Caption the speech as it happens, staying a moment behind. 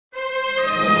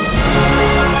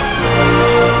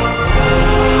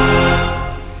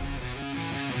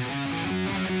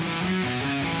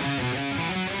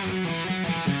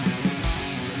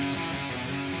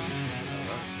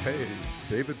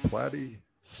Plati,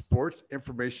 Sports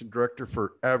Information Director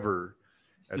forever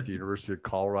at the University of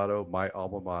Colorado, my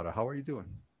alma mater. How are you doing?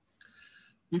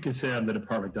 You can say I'm the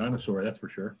department dinosaur, that's for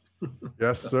sure.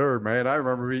 Yes, sir, man. I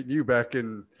remember meeting you back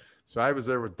in, so I was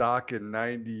there with Doc in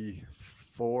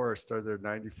 94. I started there in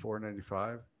 94,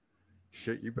 95.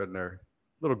 Shit, you've been there.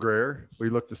 A little grayer. We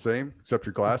look the same, except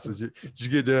your glasses. Did you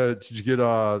get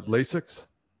LASIKs?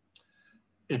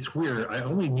 It's weird. I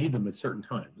only need them at certain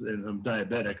times, and I'm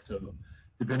diabetic, so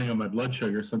depending on my blood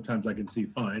sugar, sometimes I can see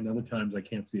fine, other times I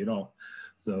can't see at all.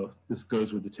 So this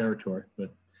goes with the territory.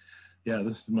 But yeah,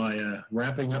 this is my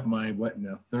wrapping up my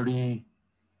 38th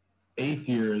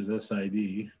year as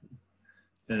SID,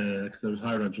 because I was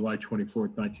hired on July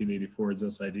 24th, 1984 as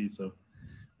SID. So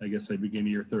I guess I begin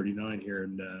year 39 here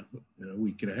in a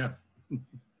week and a half.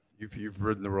 You've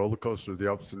ridden the roller coaster,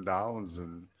 the ups and downs,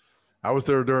 and I was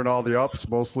there during all the ups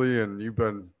mostly, and you've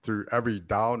been through every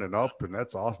down and up, and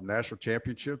that's awesome. National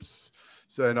championships.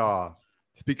 So, and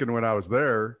speaking of when I was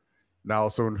there, now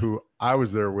someone who I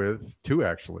was there with too,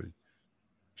 actually.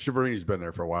 Shiverini's been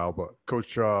there for a while, but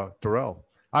Coach Terrell.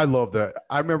 I love that.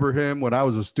 I remember him when I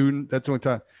was a student. That's the only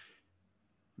time.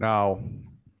 Now,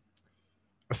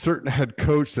 a certain head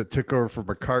coach that took over for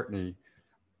McCartney,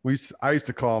 I used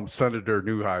to call him Senator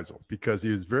Neuheisel because he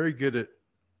was very good at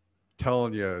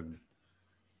telling you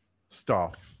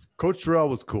stuff. Coach Terrell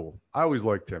was cool. I always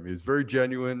liked him. He was very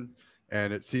genuine,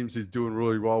 and it seems he's doing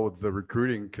really well with the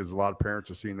recruiting because a lot of parents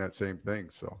are seeing that same thing.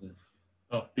 So,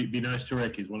 oh, be nice to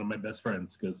Rick. He's one of my best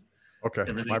friends because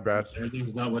my bad.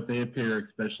 Everything's not what they appear,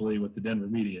 especially with the Denver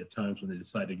media at times when they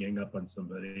decide to gang up on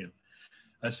somebody. And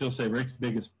I still say Rick's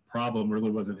biggest problem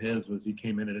really wasn't his, was he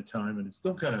came in at a time, and it's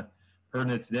still kind of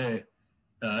hurting it today.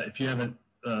 If you haven't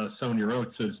sown your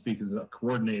oats, so to speak, as a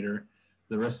coordinator,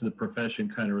 the rest of the profession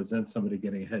kind of resents somebody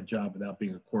getting a head job without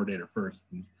being a coordinator first.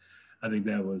 And I think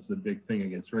that was the big thing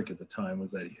against Rick at the time,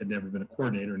 was that he had never been a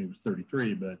coordinator and he was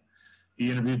 33, but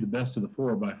he interviewed the best of the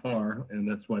four by far,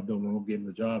 and that's why Bill Roll gave him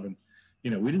the job. And,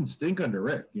 we didn't stink under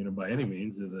Rick, by any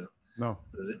means. The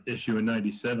issue in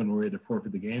 97 where we had to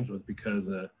forfeit the games was because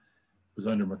it was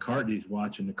under McCartney's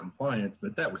watch and the compliance,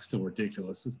 but that was still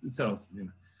ridiculous. It sounds,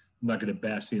 I'm not going to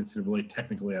bash the NCAA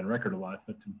technically on record a lot,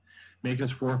 but to make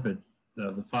us forfeit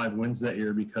the 5 wins that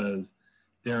year because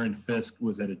Darren Fisk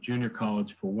was at a junior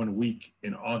college for 1 week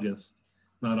in August,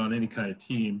 not on any kind of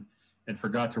team, and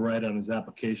forgot to write on his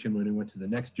application when he went to the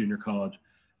next junior college,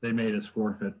 they made us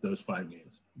forfeit those 5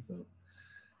 games. So,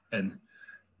 and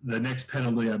the next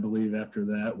penalty, I believe, after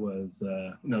that was,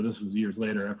 this was years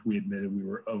later after we admitted we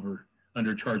were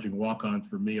undercharging walk-ons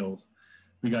for meals.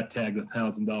 We got tagged a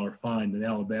 $1,000 fine. In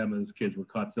Alabama, his kids were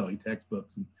caught selling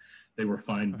textbooks, and they were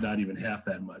fined not even half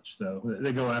that much. So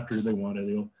they go after who they want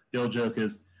to. The old joke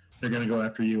is they're going to go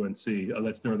after UNC. Oh,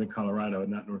 that's Northern Colorado and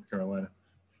not North Carolina.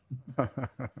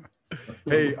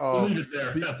 Hey, we'll leave it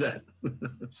there. That's it.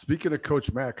 Speaking of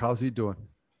Coach Mack, how's he doing?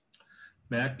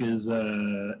 Mac is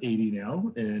 80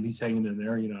 now, and he's hanging in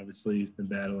there. Obviously he's been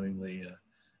battling the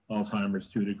Alzheimer's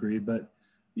to a degree, but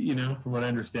from what I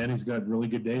understand, he's got really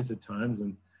good days at times,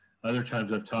 and other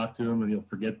times I've talked to him and he'll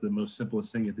forget the most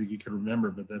simplest thing you think you can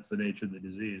remember, but that's the nature of the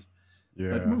disease.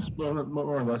 Yeah. But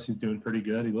more or less, he's doing pretty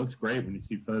good. He looks great when you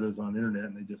see photos on internet,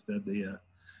 and they just had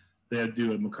they had to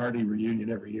do a McCartney reunion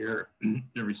every year.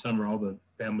 Every summer, all the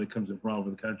family comes in from all over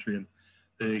the country, and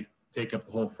they take up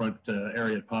the whole front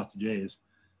area at Pasta J's.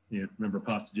 Remember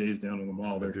Pasta J's down on the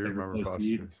mall? I do remember Pasta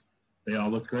J's. They all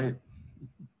look great.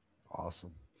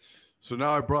 Awesome. So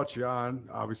now I brought you on,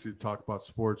 obviously, to talk about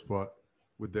sports, but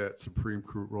with that Supreme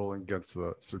Court ruling against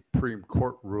the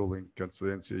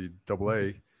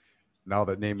NCAA, now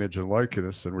that name, image, and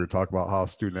likeness, and we were talking about how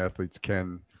student athletes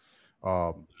can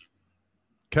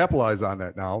capitalize on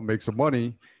that now, make some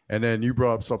money, and then you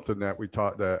brought up something that we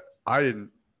taught that I didn't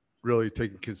really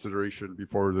take in consideration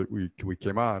before that we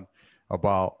came on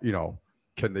about,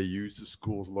 can they use the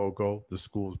school's logo, the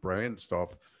school's brand and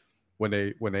stuff when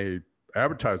they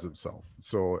advertise themselves.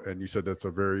 So, and you said that's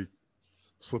a very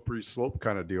slippery slope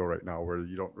kind of deal right now where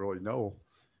you don't really know.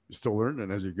 You're still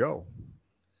learning as you go.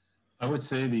 I would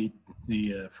say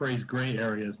the phrase gray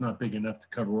area is not big enough to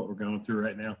cover what we're going through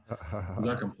right now.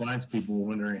 Our compliance people were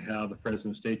wondering how the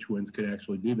Fresno State twins could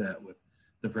actually do that with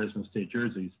the Fresno State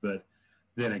jerseys. But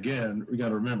then again, we got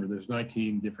to remember there's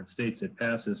 19 different states that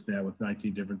pass this now with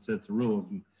 19 different sets of rules,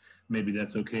 and maybe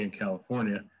that's okay in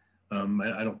California. I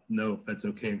don't know if that's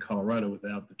okay in Colorado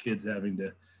without the kids having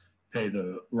to pay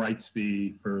the rights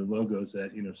fee for logos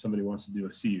that, if somebody wants to do a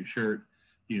CU shirt,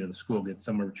 the school gets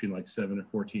somewhere between like 7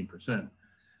 and 14%.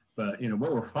 But,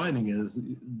 what we're finding is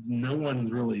no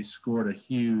one's really scored a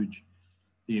huge,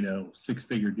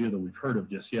 6-figure deal that we've heard of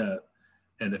just yet.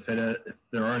 And if they're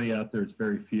already out there, it's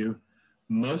very few.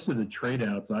 Most of the trade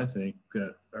outs, I think,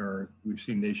 we've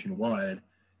seen nationwide,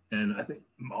 and I think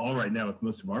all right now with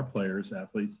most of our players,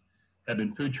 athletes, have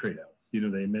been food trade outs. You know,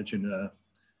 they mentioned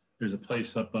there's a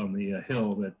place up on the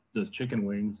hill that does chicken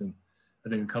wings, and I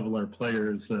think a couple of our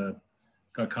players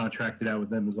got contracted out with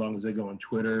them as long as they go on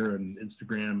Twitter and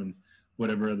Instagram and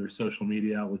whatever other social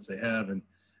media outlets they have, and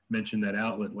mention that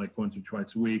outlet like once or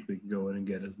twice a week. They can go in and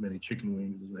get as many chicken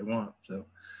wings as they want. So,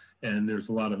 and there's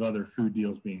a lot of other food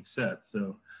deals being set.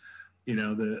 So, you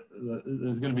know,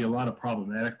 there's going to be a lot of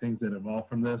problematic things that evolve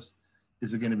from this.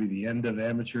 Is it going to be the end of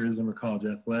amateurism or college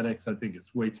athletics? I think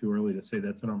it's way too early to say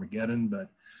that's an Armageddon, but,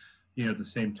 you know, at the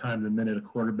same time, the minute a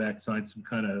quarterback signs some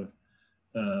kind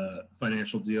of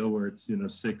financial deal where it's, you know,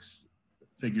 six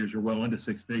figures or well into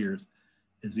six figures,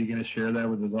 is he going to share that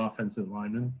with his offensive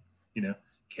lineman? You know,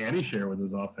 can he share with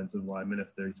his offensive lineman if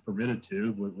he's permitted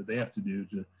to? What would they have to do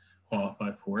to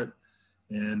qualify for it?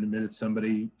 And the minute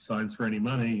somebody signs for any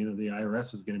money, you know, the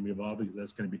IRS is going to be involved because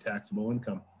that's going to be taxable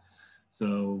income.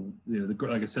 So, you know,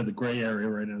 like I said, the gray area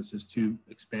right now is just too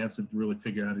expansive to really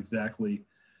figure out exactly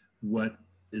what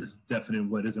is definite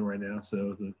and what isn't right now.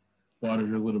 So the waters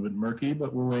are a little bit murky,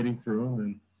 but we're wading through them,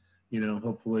 and, you know,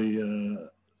 hopefully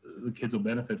the kids will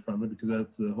benefit from it, because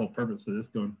that's the whole purpose of this,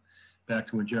 going back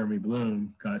to when Jeremy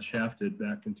Bloom got shafted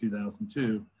back in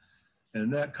 2002.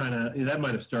 And that kind of, that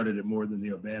might have started it more than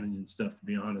the O'Banion stuff, to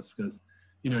be honest, because,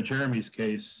 you know, Jeremy's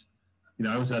case, you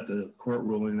know, I was at the court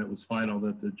ruling that was final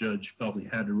that the judge felt he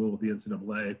had to rule with the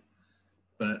NCAA.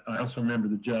 But I also remember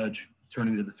the judge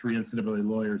turning to the three NCAA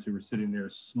lawyers who were sitting there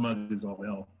smug as all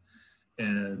hell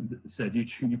and said,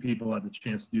 you people had the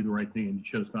chance to do the right thing and you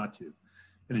chose not to.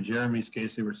 And in Jeremy's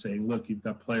case, they were saying, look, you've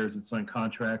got players that sign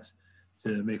contracts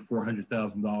to make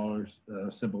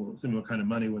 $400,000, similar kind of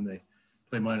money when they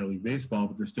play minor league baseball,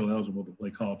 but they're still eligible to play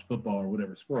college football or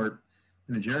whatever sport.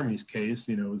 And in Jeremy's case,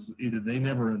 you know, it was either they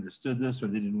never understood this or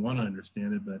they didn't want to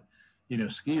understand it. But, you know,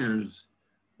 skiers,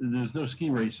 there's no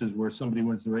ski races where somebody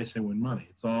wins the race and win money.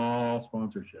 It's all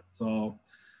sponsorship. It's all,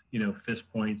 you know,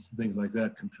 fist points, things like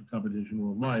that, competition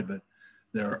worldwide. But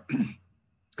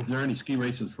if there are any ski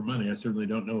races for money, I certainly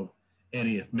don't know of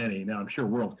any, if many. Now, I'm sure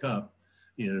World Cup,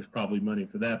 you know, there's probably money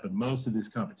for that. But most of these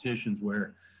competitions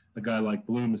where a guy like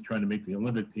Bloom is trying to make the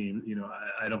Olympic team, you know,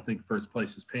 I don't think first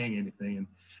place is paying anything.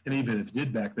 And even if it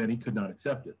did back then, he could not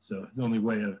accept it. So his only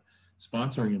way of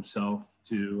sponsoring himself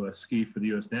to ski for the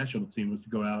U.S. national team was to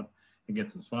go out and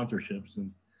get some sponsorships.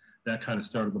 And that kind of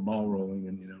started the ball rolling.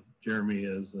 And, you know, Jeremy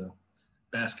is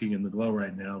basking in the glow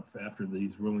right now after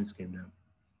these rulings came down.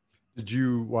 Did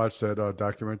you watch that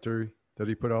documentary that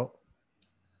he put out?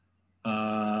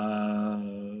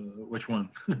 Which one?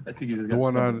 I think the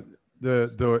one on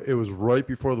it was right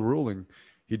before the ruling.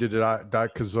 He did it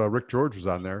because Rick George was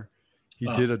on there. He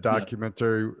did a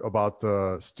documentary about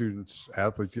the students,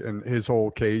 athletes, and his whole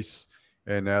case,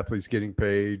 and athletes getting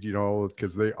paid, you know,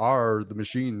 because they are the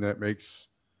machine that makes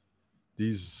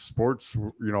these sports,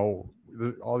 you know,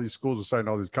 all these schools are signing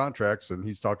all these contracts, and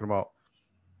he's talking about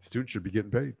students should be getting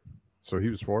paid. So he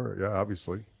was for it. Yeah,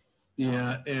 obviously.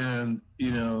 Yeah. And,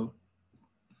 you know,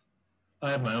 I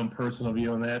have my own personal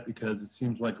view on that, because it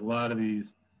seems like a lot of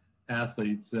these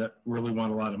athletes that really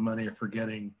want a lot of money are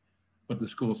forgetting what the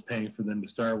school is paying for them to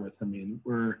start with. I mean,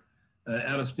 we're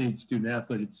out-of-state student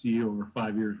athlete at CU over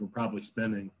 5 years. We're probably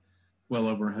spending well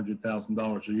over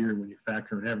 $100,000 a year when you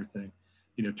factor in everything.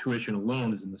 You know, tuition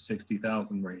alone is in the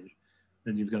 $60,000 range.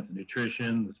 Then you've got the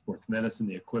nutrition, the sports medicine,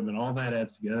 the equipment, all that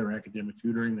adds together, academic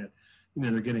tutoring that, you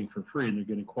know, they're getting for free, and they're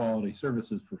getting quality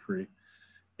services for free.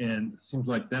 And it seems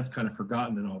like that's kind of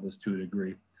forgotten in all this to a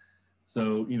degree.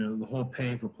 So, you know, the whole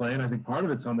paying for play, and I think part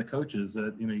of it's on the coaches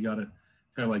that, you know, you got to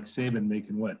kind of like Saban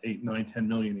making what, 8, 9, 10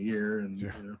 million a year, and you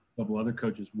know, a couple other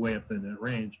coaches way up in that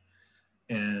range.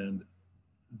 And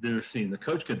they're seeing the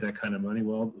coach get that kind of money.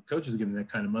 Well, the coach is getting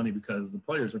that kind of money because the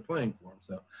players are playing for him.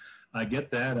 So I get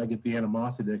that. I get the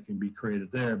animosity that can be created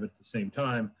there. But at the same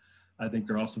time, I think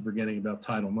they're also forgetting about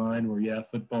Title IX, where, yeah,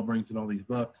 football brings in all these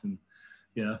bucks, and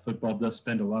yeah, football does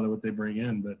spend a lot of what they bring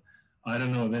in, but I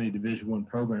don't know of any Division I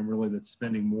program really that's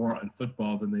spending more on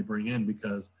football than they bring in,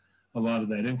 because a lot of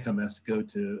that income has to go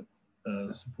to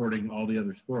supporting all the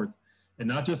other sports, and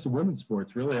not just the women's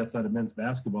sports. Really, outside of men's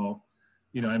basketball,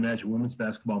 you know, I imagine women's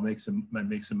basketball might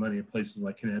make some money at places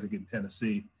like Connecticut and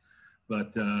Tennessee,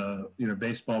 but you know,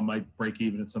 baseball might break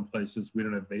even at some places. We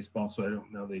don't have baseball, so I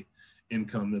don't know the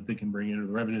income that they can bring in or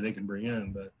the revenue they can bring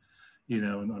in, but. You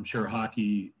know, and I'm sure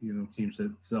hockey, you know, teams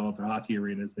that sell out their hockey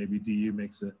arenas, maybe DU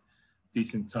makes a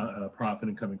decent profit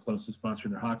in coming close to sponsoring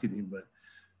their hockey team. But,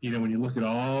 you know, when you look at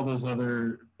all those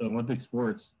other Olympic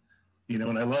sports,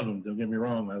 and I love them. Don't get me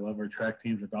wrong. I love our track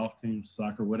teams, our golf teams,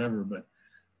 soccer, whatever, but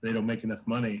they don't make enough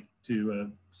money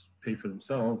to pay for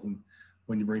themselves. And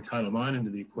when you bring Title IX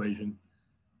into the equation,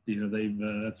 they've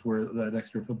that's where that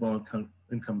extra football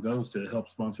income goes to help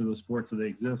sponsor those sports so they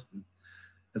exist. And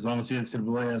as long as the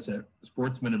NCAA has that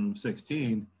sports minimum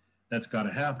 16, that's got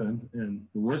to happen. And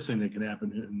the worst thing that can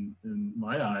happen in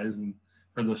my eyes and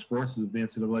for those sports is if the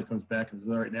NCAA comes back and says,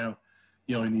 all right, now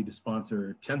you only need to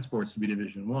sponsor 10 sports to be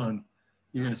Division I.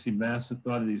 You're going to see a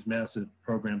lot of these massive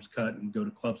programs cut and go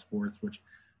to club sports, which,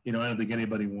 I don't think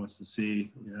anybody wants to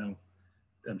see.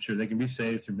 I'm sure they can be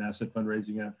saved through massive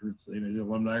fundraising efforts. The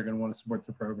alumni are going to want to support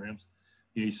the programs.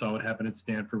 You saw what happened at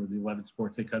Stanford with the 11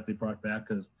 sports they brought back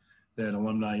because they had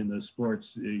alumni in those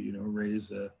sports,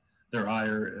 raise their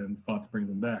ire and fought to bring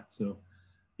them back. So,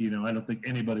 I don't think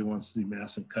anybody wants to see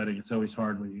massive cutting. It's always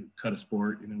hard when you cut a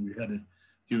sport. We had to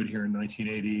do it here in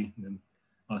 1980, and then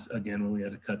us again when we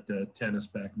had to cut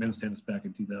men's tennis back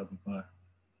in 2005.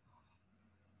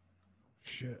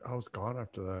 Shit, I was gone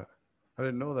after that. I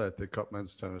didn't know that they cut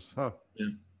men's tennis. Huh? Yeah.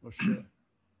 Oh shit.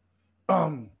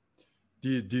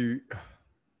 Do you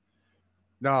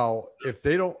now if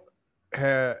they don't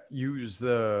use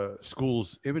the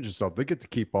school's image and stuff, they get to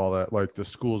keep all that, like the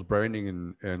school's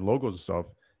branding and logos and stuff.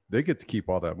 They get to keep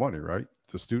all that money, right?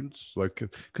 The students, like,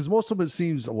 because most of it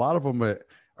seems a lot of them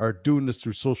are doing this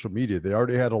through social media. They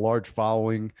already had a large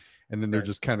following, and then they're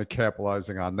just kind of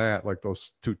capitalizing on that. Like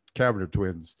those two Cavender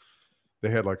twins, they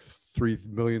had like 3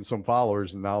 million some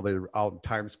followers, and now they're out in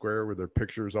Times Square with their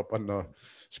pictures up on the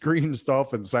screen and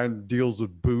stuff, and signed deals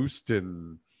with Boost,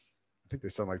 and I think they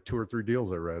signed like 2 or 3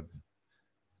 deals I read.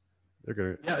 They're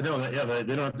gonna they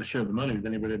don't have to share the money with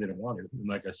anybody they don't want to. And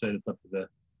like I said, it's up to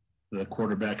the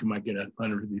quarterback who might get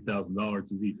 $150,000.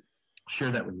 Does he share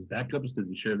that with his backups? Does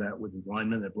he share that with his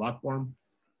linemen that block for him?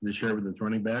 Does he share it with his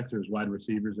running backs or his wide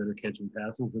receivers that are catching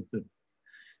passes?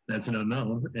 That's an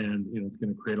unknown, and it's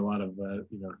going to create a lot of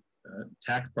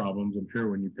tax problems. I'm sure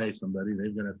when you pay somebody, they're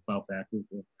going to file taxes.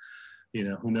 So,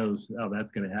 who knows how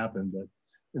that's going to happen? But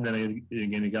and then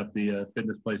again, you got the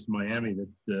fitness place in Miami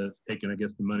that's taking, I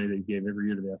guess, the money they gave every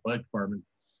year to the athletic department,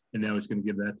 and now he's going to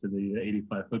give that to the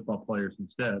 85 football players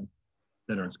instead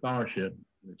that are on scholarship.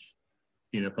 Which,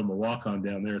 if I'm a walk-on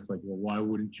down there, it's like, well, why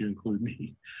wouldn't you include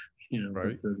me?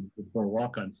 Right. The poor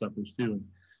walk-on suffers too.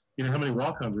 And how many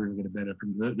walk-ons are even going to benefit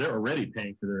from? They're already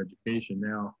paying for their education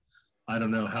now. I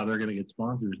don't know how they're going to get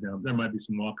sponsors now. There might be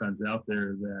some walk-ons out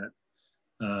there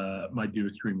that might do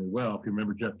extremely well. If you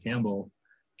remember, Jeff Campbell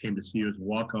came to CU as a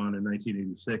walk-on in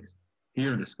 1986. He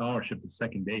earned a scholarship the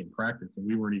second day in practice, and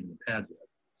we weren't even in pads yet.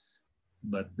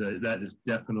 But that is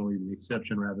definitely the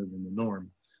exception rather than the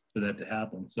norm for that to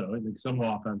happen. So I think some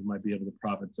walk-ons might be able to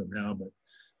profit somehow, but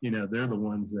they're the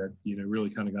ones that really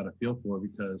kind of got a feel for,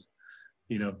 because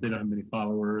if they don't have many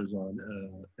followers on,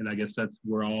 and I guess that's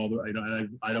where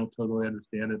I don't totally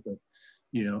understand it, but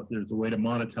there's a way to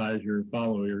monetize your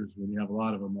followers when you have a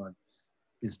lot of them on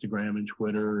Instagram and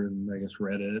Twitter and I guess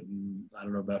Reddit, and I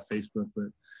don't know about Facebook, but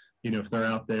if they're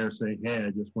out there saying, hey, I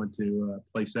just went to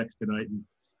Place X tonight and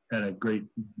had a great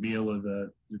meal of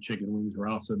the chicken wings were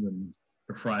awesome and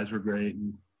the fries were great,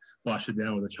 and washed it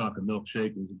down with a chocolate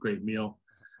milkshake. It was a great meal.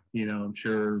 I'm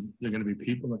sure there are going to be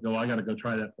people that go, I got to go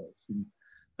try that place. And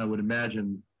I would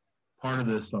imagine part of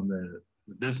this on the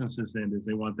businesses end is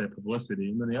they want that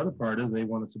publicity. And then the other part is they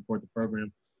want to support the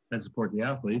program and support the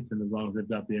athletes. And as long as they've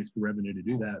got the extra revenue to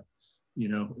do that,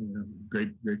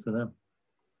 great for them.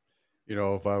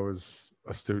 If I was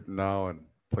a student now and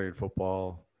playing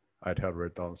football, I'd have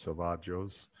right down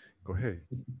Salvaggio's. Go, hey,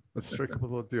 let's strike up a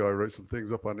little deal. I write some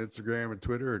things up on Instagram and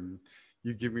Twitter, and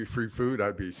you give me free food.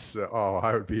 I would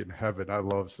be in heaven. I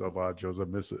love Salvaggio's. I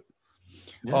miss it.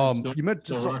 Yeah, you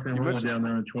mentioned down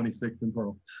there on 26th and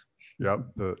Pearl. Yep,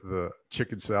 the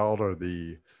chicken salad or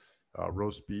the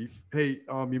roast beef. Hey,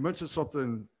 you mentioned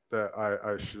something that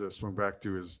I should have swung back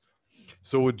to is,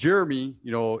 so with Jeremy,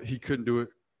 he couldn't do it.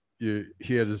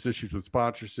 He had his issues with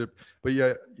sponsorship, but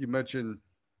yeah, you mentioned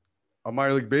a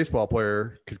minor league baseball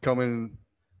player could come in.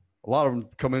 A lot of them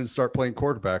come in and start playing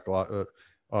quarterback. A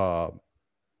lot.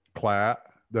 Klatt,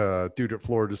 the dude at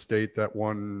Florida State that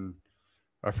won,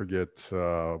 I forget,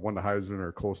 won the Heisman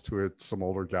or close to it. Some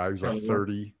older guy who's like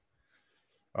 30.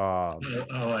 I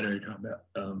know what you're talking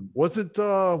about. Wasn't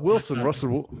Wilson?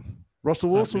 Russell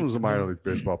Wilson was a minor league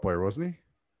baseball player, wasn't he?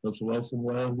 Russell Wilson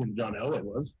was, and John Elway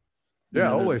was.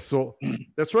 Yeah, Ole. So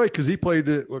that's right, because he played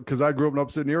it. Because I grew up in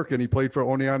upstate New York, and he played for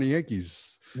Oneonta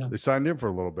Yankees. Yeah. They signed him for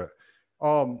a little bit.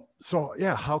 So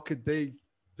yeah, how could they?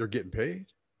 They're getting paid.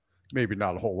 Maybe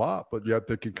not a whole lot, but yet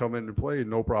they can come in and play,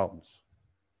 no problems.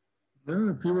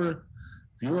 Yeah,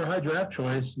 if if you were a high draft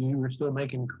choice, you were still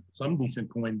making some decent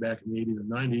coin back in the 80s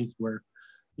and 90s where,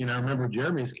 I remember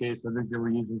Jeremy's case, I think they were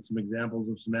using some examples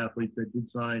of some athletes that did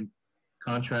sign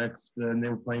contracts and they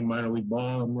were playing minor league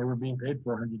ball and they were being paid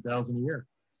 $400,000 a year.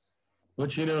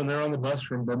 Which, and they're on the bus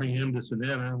from Birmingham to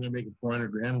Savannah and they're making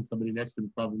 $400,000 and somebody next to them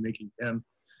is probably making 10.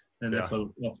 And that's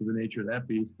also the nature of that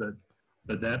beast.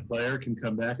 But that player can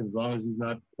come back as long as he's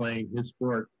not playing his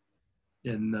sport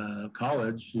in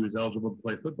college. He was eligible to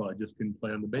play football. He just couldn't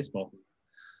play on the baseball team.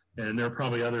 And there are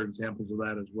probably other examples of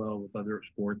that as well with other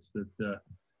sports that,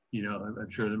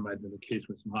 I'm sure there might have been a case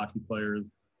with some hockey players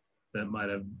that might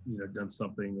have, done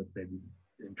something with maybe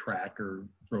in track or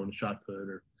throwing a shot put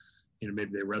or,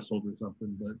 maybe they wrestled or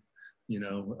something. But,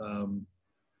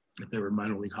 if they were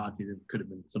minor league hockey, there could have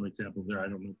been some examples there. I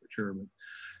don't know for sure. But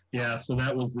yeah, so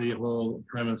that was the whole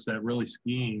premise, that really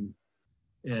skiing.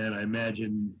 And I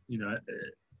imagine,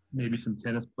 maybe some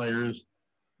tennis players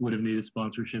would have needed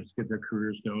sponsorships to get their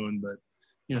careers going. But,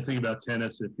 think about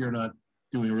tennis. If you're not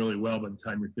doing really well by the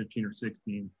time you're 15 or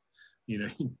 16,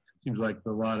 it seems like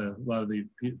a lot of the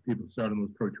people start on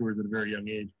those pro tours at a very young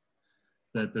age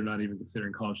that they're not even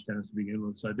considering college tennis to begin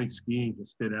with. So I think skiing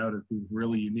just stood out as being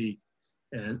really unique.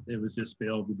 And it was just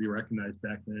failed to be recognized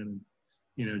back then.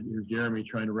 And, here's Jeremy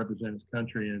trying to represent his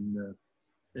country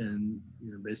and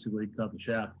basically cut the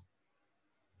shaft.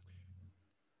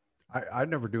 I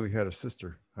never knew he had a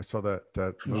sister. I saw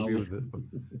that movie with it.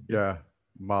 Yeah,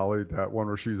 Molly, that one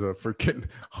where she's a freaking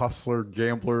hustler,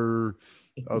 gambler.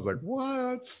 I was like,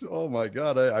 what? Oh my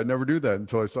God. I never knew that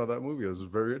until I saw that movie. It was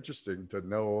very interesting to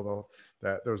know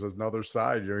that there's another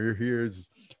side.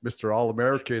 Here's Mr.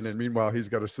 All-American, and meanwhile, he's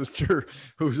got a sister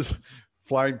who's just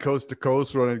flying coast to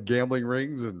coast, running gambling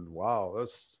rings. And wow,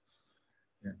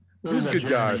 he's a good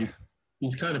guy.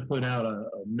 He's kind of put out a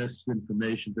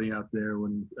misinformation thing out there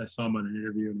when I saw him on an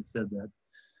interview and he said that,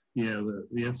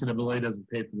 the NCAA doesn't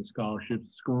pay for the scholarships.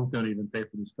 Schools don't even pay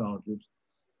for the scholarships.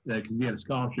 Because he had a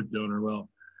scholarship donor. Well,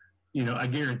 I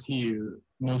guarantee you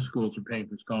most schools are paying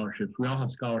for scholarships. We all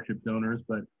have scholarship donors,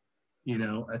 but,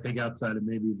 I think outside of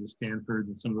maybe the Stanford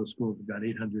and some of those schools have got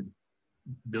 $800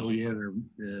 billion or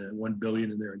 $1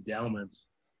 billion in their endowments,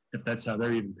 if that's how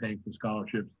they're even paying for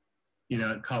scholarships.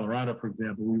 At Colorado, for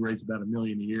example, we raise about $1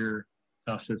 million a year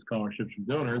to offset scholarships from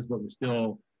donors, but we're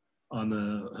still on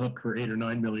the hook for $8 or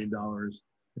 $9 million to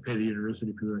pay the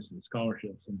university for the rest of the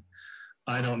scholarships. And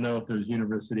I don't know if there's a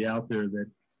university out there that,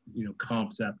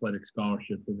 comps athletic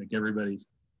scholarships. I think everybody's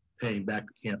paying back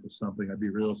to campus something. I'd be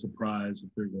real surprised if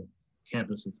there's a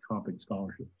campus that's comping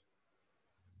scholarships.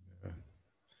 Yeah.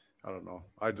 I don't know.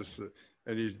 I just,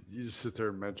 and you just sit there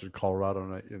and mention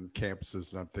Colorado in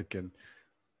campuses, and I'm thinking,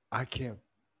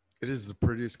 it is the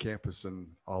prettiest campus in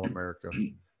all America.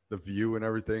 The view and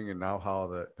everything, and now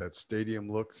how that stadium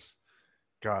looks.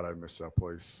 God, I miss that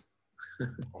place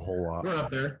a whole lot. We're up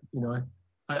there.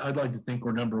 I'd like to think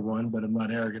we're number one, but I'm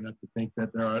not arrogant enough to think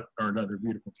that there aren't other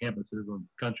beautiful campuses in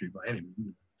this country by any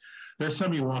means. There's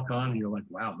some you walk on and you're like,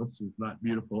 wow, this is not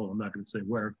beautiful. I'm not going to say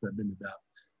where, because I've been to about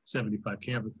 75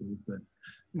 campuses. But,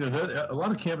 a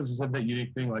lot of campuses have that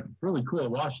unique thing. Like, it's really cool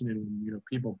at Washington when,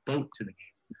 people boat to the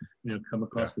game. Come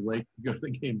across the lake, go to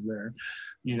the games there.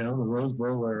 The Rose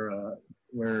Bowl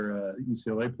where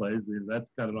UCLA plays,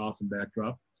 that's got an awesome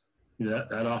backdrop.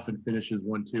 That often finishes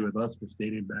 1-2 with us for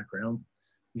stadium backgrounds.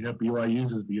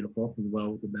 BYU's is beautiful as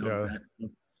well with the mountain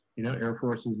backdrop. Air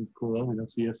Force's is cool.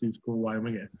 CSU's cool.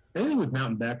 Wyoming. Anything with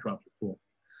mountain backdrops are cool.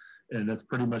 And that's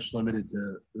pretty much limited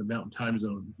to the mountain time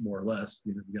zone, more or less.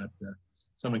 You got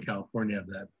some in California have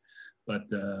that. But,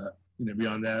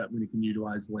 beyond that, when you can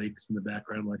utilize lakes in the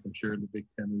background, like I'm sure in the Big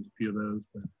Ten, there's a few of those.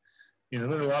 But, there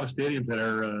are a lot of stadiums that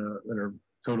are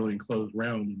totally enclosed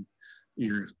round, and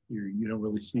you don't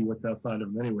really see what's outside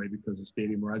of them anyway because the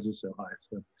stadium rises so high.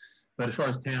 So, but as far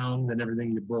as town and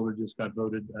everything, Boulder just got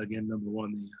voted again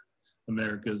 #1,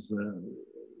 America's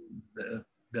the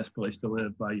best place to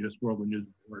live by U.S. World News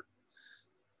Report.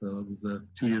 So it was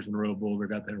 2 years in a row Boulder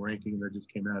got that ranking, and that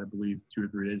just came out, I believe, 2 or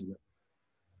 3 days ago.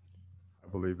 I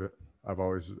believe it.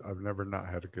 I've never not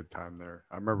had a good time there.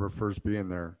 I remember first being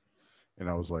there, and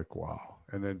I was like, wow.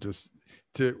 And then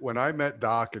when I met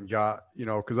Doc and got,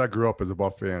 because I grew up as a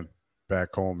Buff fan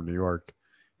back home in New York,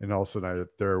 and all of a sudden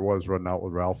there was running out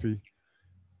with Ralphie.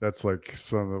 That's like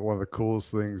one of the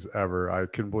coolest things ever. I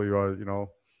couldn't believe,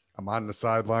 I'm on the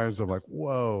sidelines. I'm like,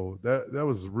 whoa, that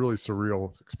was a really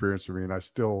surreal experience for me, and I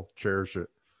still cherish it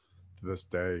to this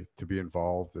day to be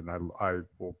involved. And I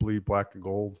will bleed black and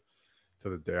gold to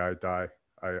the day I die.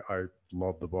 I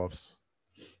love the Buffs.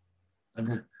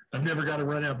 I've never got to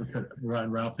run out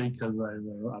around Ralphie because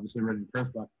I've obviously read the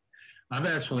press box. I've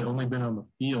actually only been on the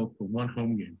field for one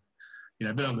home game.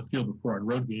 I've been on the field before on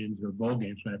road games or bowl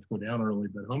games, so I have to go down early.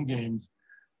 But home games,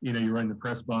 you run the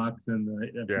press box, and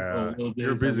Yeah, old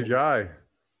you're a days, busy guy.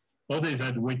 old days I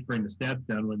had to wait to bring the stats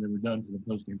down when they were done to the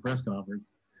post-game press conference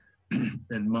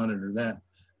and monitor that.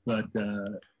 But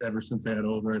ever since I got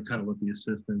older, I kind of let the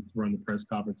assistants run the press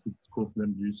conference. It's cool for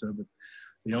them to do so. But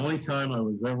the only time I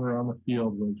was ever on the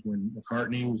field was when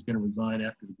McCartney was going to resign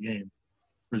after the game,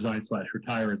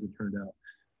 resign/retire, as it turned out.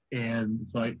 And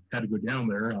so I had to go down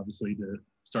there, obviously, to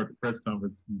start the press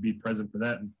conference and be present for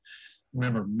that. And I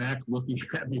remember Mac looking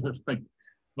at me like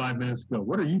 5 minutes ago,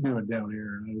 "What are you doing down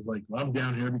here?" And I was like, "Well, I'm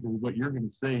down here because of what you're going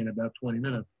to say in about 20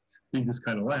 minutes." He just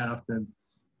kind of laughed. And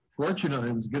fortunately,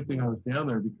 it was a good thing I was down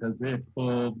there because they had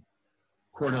pulled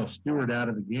Cordell Stewart out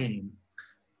of the game.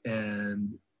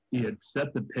 And he had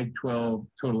set the Big 12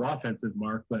 total offensive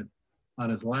mark, but on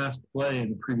his last play in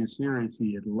the previous series,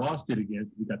 he had lost it again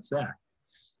because he got sacked.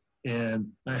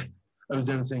 And I was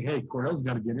there saying, "Hey, Cordell's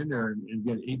got to get in there and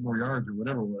get 8 more yards or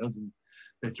whatever it was." And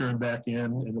they threw him back in,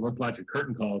 and it looked like a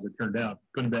curtain call, as it turned out.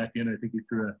 Put him back in. I think he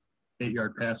threw a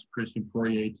 8-yard pass to Christian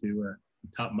Fourier to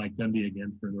top Mike Gundy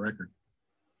again for the record.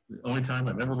 The only time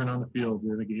I've ever been on the field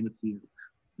during a game at season.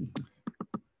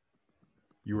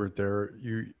 You weren't there.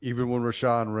 Even when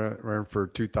Rashawn ran for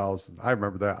 2,000. I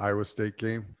remember that Iowa State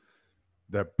game,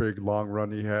 that big long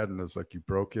run he had, and it's like you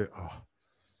broke it. Oh,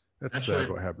 that's Actually, sad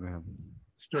what happened to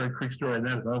him. Quick story on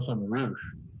that is I was on the roof.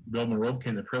 Bill Monroe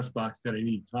came to the press box, said, "I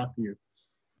need to talk to you."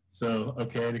 So,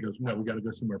 okay, and he goes, "No, we got to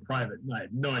go somewhere private." And I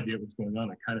had no idea what's going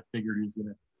on. I kind of figured he was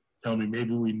going to tell me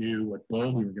maybe we knew what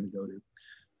bowl we were going to go to.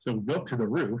 So we go up to the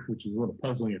roof, which is a little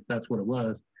puzzling if that's what it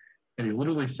was. And he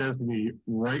literally says to me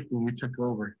right when we took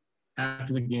over,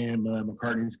 after the game,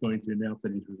 McCartney's going to announce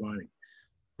that he's resigning.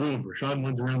 Boom, Rashawn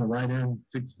runs around the right end,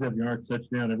 67 yards,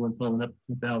 touchdown. Everyone's holding up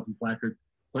 2,000 placards.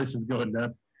 Place is going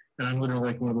nuts. And I'm literally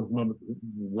like one of those moments,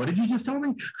 "What did you just tell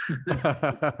me?"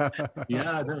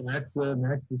 Yeah, no, Max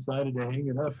decided to hang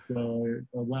it up. So,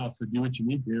 oh, wow, so do what you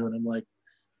need to. And I'm like,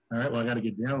 all right, well, I got to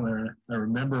get down there. I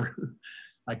remember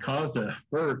I caused a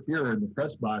furor here in the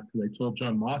press box because I told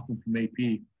John Mostyn from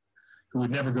AP, who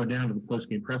would never go down to the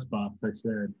post-game press box. I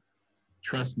said,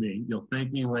 "Trust me, you'll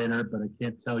thank me later, but I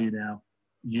can't tell you now.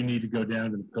 You need to go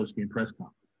down to the post-game press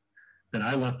conference." Then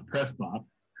I left the press box.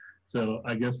 So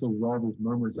I guess there was all these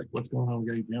murmurs like, "What's going on?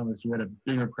 We're getting down there." So we had a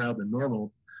bigger crowd than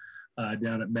normal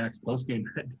down at Mac's postgame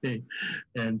that day.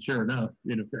 And sure enough,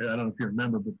 I don't know if you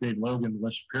remember, but Dave Logan and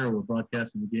Les Shapiro were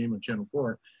broadcasting the game on Channel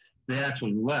 4. They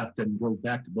actually left and drove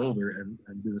back to Boulder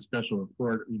and did a special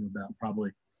report, about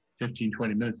probably 15,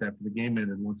 20 minutes after the game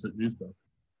ended once the news broke.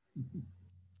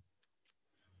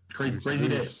 Crazy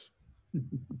day.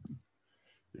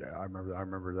 Yeah, I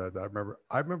remember that.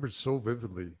 I remember so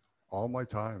vividly all my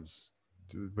times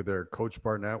with their Coach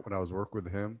Barnett when I was working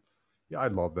with him. Yeah, I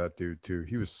love that dude too.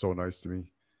 He was so nice to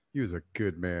me. He was a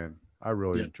good man. I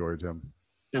really enjoyed him.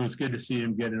 It was good to see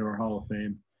him get into our Hall of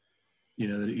Fame.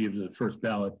 That he was the first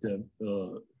ballot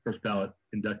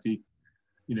inductee.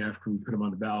 After we put him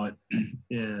on the ballot,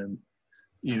 and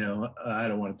I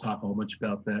don't want to talk a whole much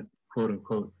about that quote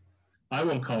unquote. I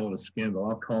won't call it a scandal.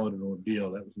 I'll call it an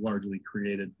ordeal that was largely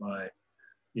created by,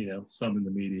 some in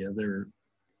the media.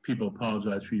 People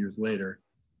apologized a few years later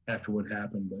after what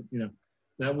happened, but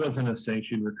that wasn't a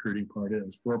sanctioned recruiting party. It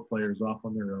was 4 players off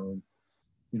on their own,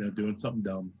 doing something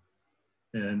dumb,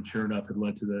 and sure enough, it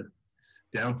led to the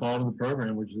downfall of the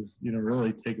program, which is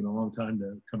really taken a long time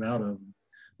to come out of.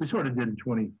 We sort of did in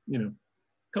 20.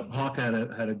 Hawk had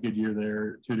a good year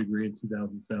there to a degree in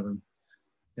 2007.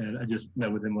 And I just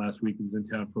met with him last week. He was in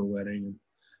town for a wedding.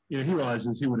 And, he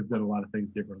realizes he would have done a lot of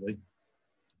things differently,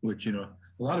 which, a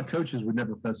lot of coaches would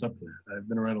never fess up to that. I've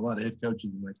been around a lot of head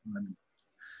coaches in my time. And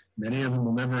many of them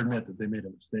will never admit that they made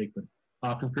a mistake. But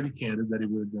Hawk was pretty candid that he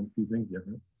would have done a few things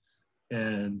different.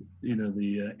 And,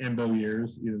 the Embo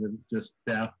years, just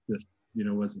staff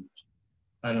wasn't,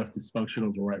 I don't know if dysfunctional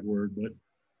is the right word, but,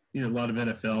 a lot of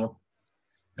NFL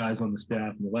guys on the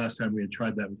staff. And the last time we had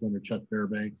tried that was under Chuck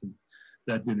Fairbanks. And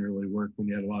that didn't really work when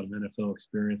you had a lot of NFL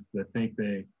experience. But I think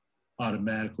they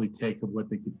automatically take what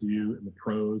they could do in the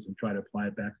pros and try to apply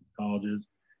it back to colleges.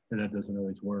 And that doesn't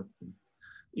always work.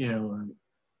 And,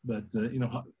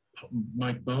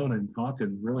 Mike Bone and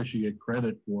Hawkins really should get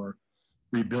credit for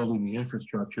rebuilding the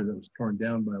infrastructure that was torn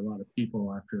down by a lot of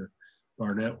people after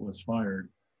Barnett was fired.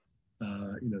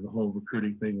 The whole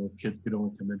recruiting thing where kids could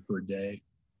only come in for a day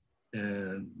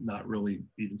and not really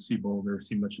even see Boulder,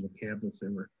 see much of the campus. They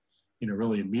were,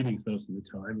 really in meetings most of the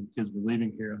time, and kids were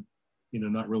leaving here,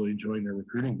 not really enjoying their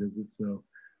recruiting visits. So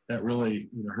that really,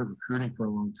 hurt recruiting for a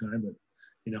long time.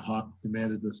 But, Hawk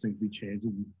demanded those things be changed,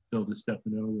 and Phil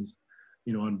DiStefano was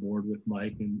on board with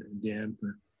Mike and Dan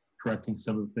for correcting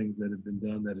some of the things that have been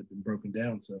done that have been broken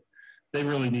down. So they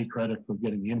really need credit for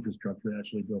getting the infrastructure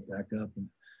actually built back up. And,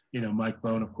 Mike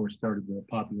Bone, of course, started the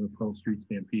popular Pearl Street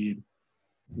Stampede,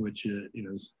 which,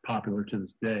 is popular to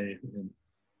this day. And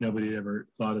nobody ever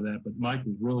thought of that. But Mike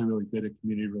was really, really good at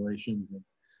community relations and,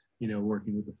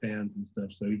 working with the fans and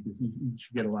stuff. So he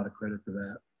should get a lot of credit for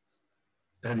that.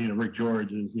 And, Rick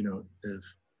George is, if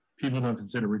people don't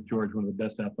consider Rick George one of the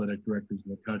best athletic directors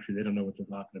in the country, they don't know what you're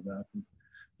talking about. And,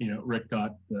 Rick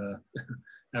got,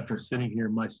 after sitting here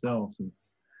myself since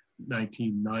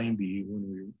 1990, when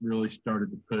we really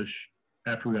started to push,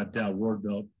 after we got Dow Ward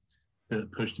built, to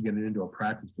push to get it into a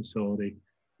practice facility,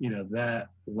 that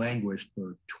languished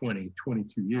for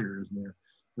 22 years. And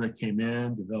Rick came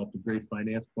in, developed a great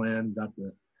finance plan, got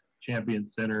the Champion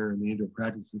Center and the indoor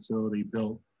practice facility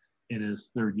built in his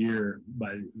third year.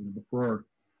 Before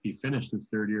he finished his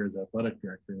third year as athletic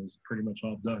director, it was pretty much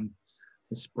all done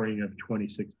the spring of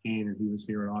 2016, and he was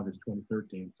here in August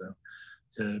 2013. So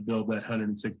to build that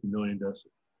 $160 million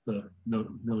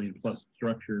plus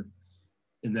structure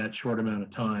in that short amount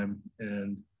of time,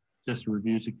 and just the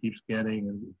reviews it keeps getting,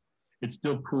 and it's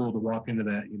still cool to walk into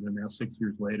that, now 6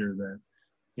 years later, that,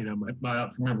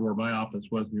 remember where my office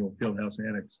was in the old Fieldhouse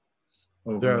Annex.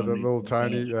 The little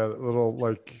tiny, little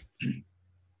like,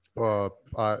 I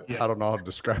don't know how to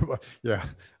describe it. Yeah,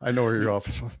 I know where your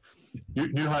office was.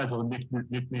 New Highsville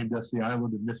nicknamed us the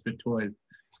Island of Misfit Toys.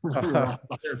 We were off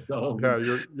by ourselves.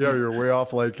 You're way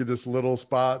off, like in this little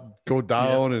spot, go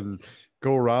down and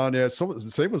go around. Yeah,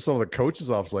 same with some of the coaches'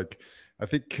 office. Like I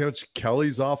think Coach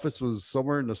Kelly's office was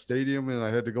somewhere in the stadium, and I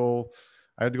had to go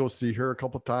see her a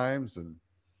couple times. And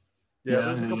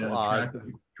there's a couple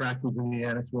track was in the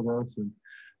annex with us, and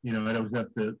I'd always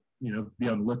have to be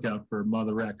on the lookout for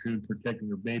Mother Raccoon protecting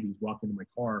her babies, walking to my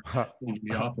car in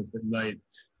the office at night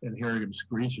and hearing them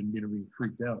screech and being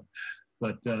freaked out.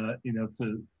 But to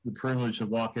the privilege of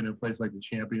walking in a place like the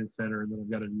Champion Center, and then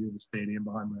I've got a view of the stadium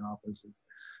behind my office,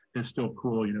 it's still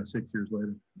cool. 6 years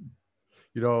later.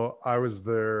 I was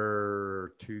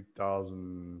there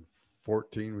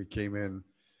 2014. We came in,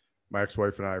 my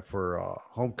ex-wife and I, for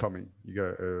homecoming. We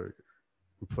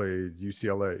played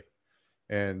UCLA,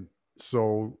 and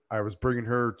so I was bringing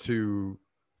her to,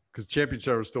 because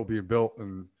Championship was still being built,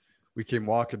 and we came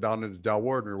walking down into Dow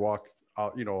Ward, and we walked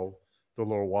out, the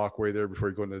little walkway there before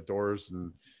you go into the doors,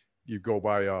 and you go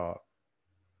by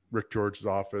Rick George's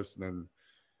office. And then,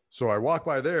 so I walked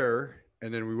by there,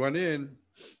 and then we went in,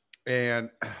 and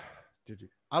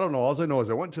I don't know. All I know is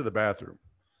I went to the bathroom,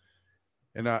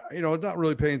 and not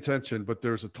really paying attention, but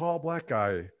there's a tall black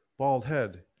guy, bald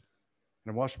head,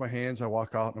 and I washed my hands. I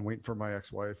walk out, and I'm waiting for my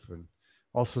ex-wife, and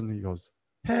all of a sudden he goes,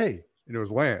 "Hey," and it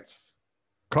was Lance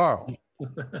Carl.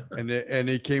 and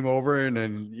he came over, and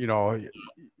then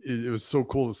it was so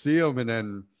cool to see him. And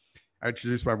then I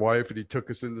introduced my wife, and he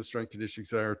took us into the strength conditioning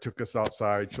center, took us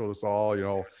outside, showed us all,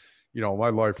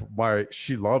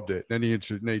 she loved it. And then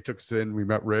he took us in. We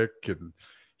met Rick, and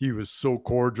he was so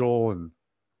cordial and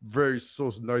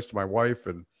so nice to my wife.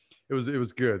 And it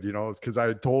was good, it's because I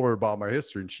had told her about my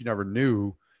history, and she never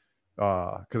knew,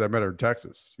 because I met her in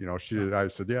Texas. I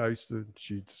said, yeah, I used to.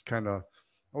 She's kind of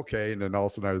okay. And then all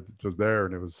of a sudden I was there,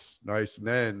 and it was nice. And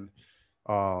then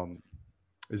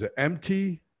is it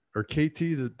MT or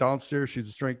KT, the downstairs? She's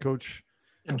a strength coach.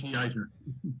 MT Eisner.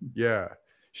 Yeah,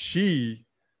 she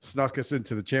snuck us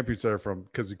into the Champion Center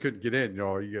because we couldn't get in.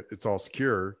 It's all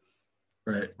secure,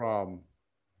 right, from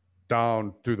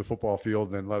down through the football field,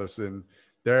 and then let us in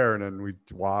there. And then we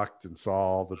walked and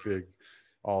saw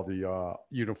all the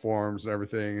uniforms and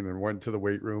everything, and then went to the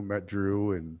weight room, met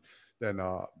Drew, and then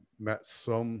met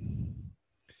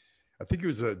I think it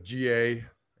was a GA, I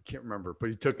can't remember, but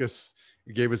he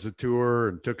gave us a tour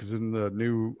and took us in the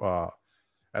new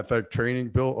athletic training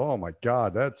build. Oh my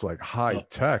God, that's like high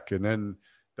tech. And then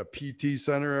the PT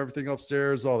center, everything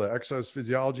upstairs, all the exercise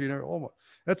physiology and everything.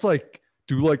 That's like,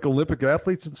 do like Olympic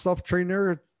athletes and stuff train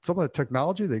there? Some of the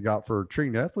technology they got for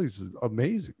training athletes is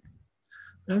amazing.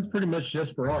 That's pretty much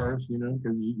just for ours,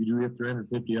 because you do have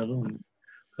 350 of them, and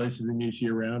places in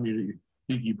UC around.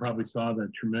 You probably saw the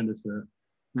tremendous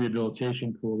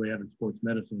rehabilitation pool they have in sports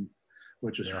medicine,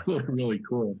 which is really, really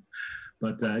cool.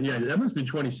 But that must have been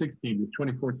 2016. Because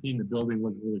 2014, the building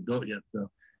wasn't really built yet. So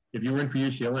if you were in for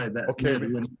UCLA,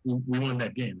 we won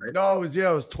that game, right? No, it was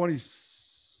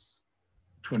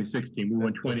 2016. We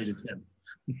won 20-10.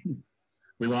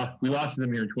 We lost to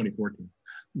them here in 2014.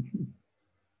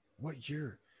 What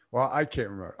year? Well, I can't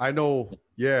remember. I know.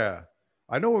 Yeah.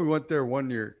 I know we went there one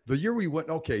year. The year we went.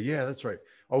 Okay. Yeah, that's right.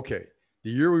 Okay.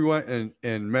 The year we went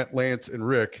and met Lance and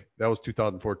Rick, that was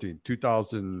 2014.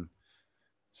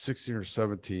 16 or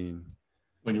 17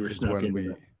 when you were is snuck when into we,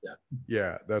 that. Yeah.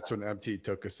 yeah, that's when MT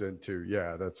took us into,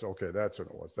 yeah, that's okay. That's when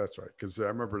it was. That's right. Because I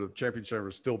remember the championship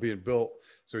was still being built.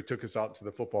 So he took us out to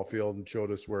the football field and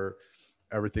showed us where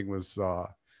everything was, the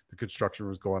construction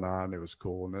was going on. It was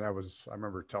cool. And then I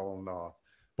remember telling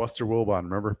Buster Wilbon,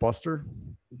 remember Buster?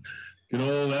 Good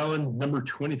old Allen, number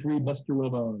 23, Buster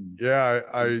Wilbon. Yeah,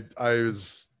 I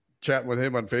was chatting with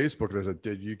him on Facebook and I said,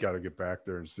 dude, you got to get back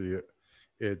there and see it.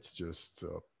 It's just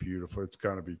beautiful. It's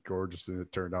going to be gorgeous. And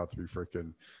it turned out to be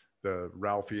freaking the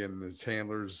Ralphie and his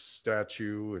handlers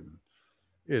statue. And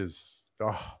it is,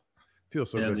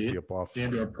 feels so good to be a buff. The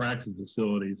indoor practice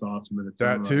facility is awesome in its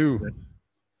That too.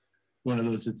 One of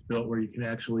those that's built where you can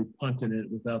actually punt in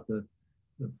it without the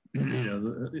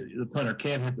punter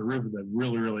can't hit the roof with a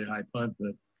really, really high punt,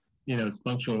 but it's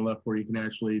functional enough where you can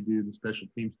actually do the special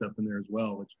team stuff in there as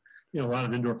well, which a lot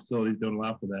of indoor facilities don't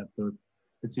allow for that. So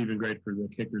it's even great for the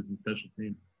kickers and special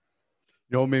teams.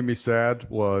 You know what made me sad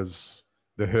was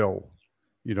the hill,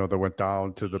 that went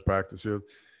down to the practice field.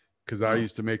 Because I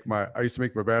used to make my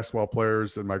basketball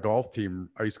players and my golf team,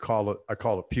 I call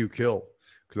it puke hill,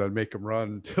 because I'd make them run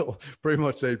until pretty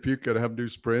much they'd puke and have them do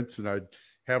sprints, and I'd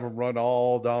have them run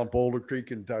all down Boulder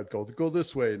Creek, and I'd go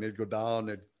this way, and they'd go down,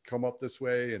 they'd come up this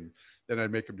way, and then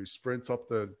I'd make them do sprints up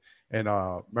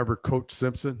remember Coach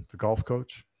Simpson, the golf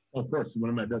coach? Oh, of course, one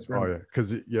of my best friends. Oh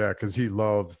yeah, because he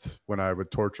loved when I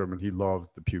would torture him, and he loved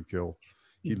the puke hill.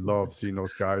 He loved seeing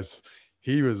those guys.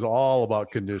 He was all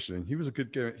about conditioning. He was a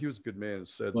good guy. He was a good man.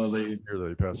 Said year that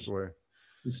he passed away.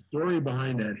 The story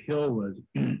behind that hill was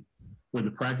where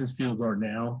the practice fields are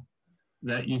now.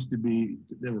 That used to be,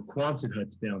 there were Quonset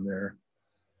huts down there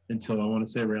until I want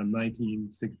to say around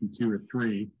 1962 or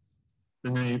 3.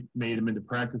 Then they made them into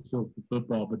practice fields for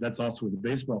football, but that's also where the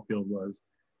baseball field was.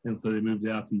 And so they moved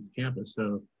out to East Campus.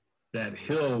 So that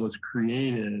hill was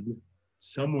created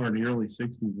somewhere in the early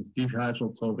 60s. And Steve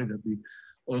Hatchell told me that the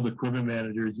old equipment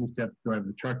managers used to have to drive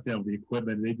the truck down with the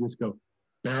equipment, and they'd just go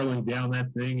barreling down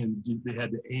that thing, and they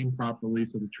had to aim properly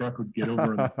so the truck would get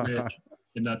over on the bridge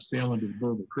and not sail into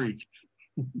Boulder Creek.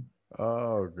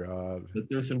 Oh, God. But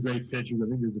there's some great pictures. I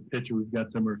think there's a picture we've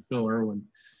got somewhere of Phil Irwin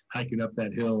hiking up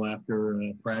that hill after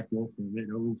practice, and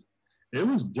it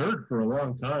was dirt for a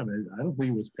long time. I don't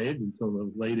think it was paved until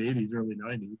the late 80s, early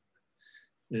 90s.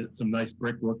 Some nice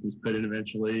brickwork was put in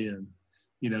eventually, and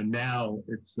now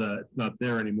it's not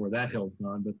there anymore. That hill's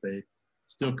gone, but they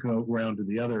still come around to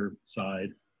the other side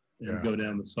and go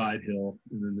down the side hill.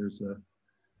 And then there's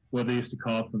what they used to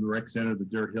call it from the rec center, the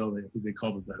dirt hill. I think they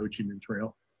called it the Ho Chi Minh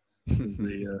Trail.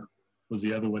 Was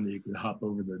the other one that you could hop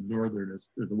over the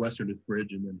northernest or the westernest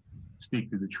bridge and then sneak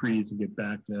through the trees and get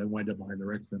back to wind up behind the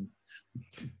rec center.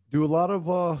 Do a lot of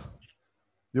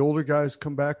the older guys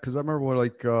come back? Because I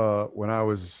remember when I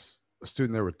was a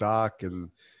student there with Doc, and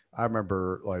I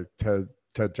remember like Ted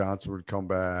Johnson would come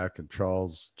back, and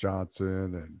Charles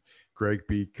Johnson, and Greg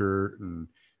Beaker, and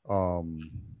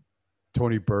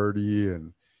Tony Birdie,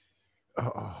 and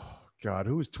oh God,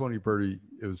 who was Tony Birdie?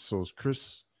 It was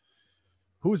Chris.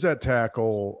 Who was that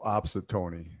tackle opposite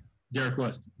Tony? Derek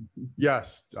West.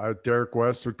 Yes, Derek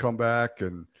West would come back,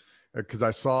 and because I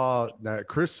saw that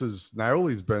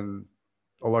Naioli's been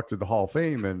elected to the Hall of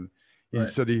Fame, and he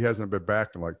said he hasn't been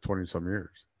back in like 20 some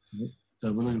years.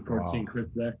 So we're looking forward to seeing Chris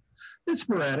back. It's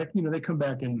sporadic, they come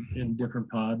back in different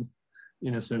pods,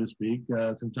 so to speak.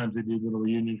 Sometimes they do little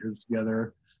reunion trips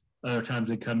together. Other times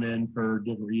they come in for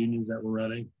different reunions that we're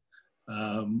running.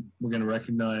 We're going to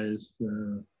recognize.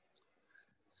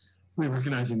 We're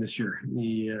recognizing this year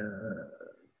the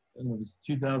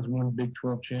 2001 Big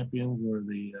 12 champions, or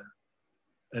we're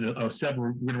going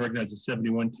to recognize the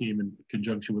 71 team in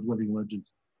conjunction with Living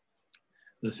Legends.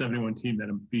 The 71 team that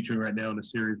I'm featuring right now in a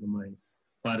series of my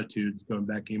platitudes, going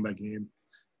back game by game,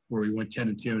 where we went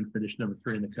 10-2 and finished number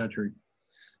 3 in the country.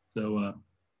 So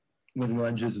Living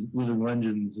Legends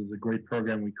is a great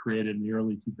program we created in the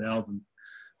early 2000s,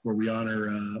 where we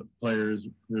honor players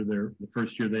for the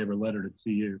first year they ever lettered at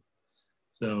CU.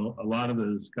 So a lot of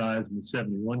those guys in the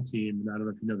 71 team, and I don't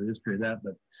know if you know the history of that,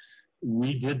 but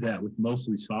we did that with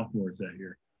mostly sophomores that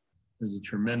year. There's a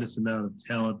tremendous amount of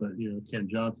talent, but Ken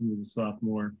Johnson was a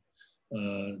sophomore,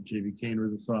 J.V. Kane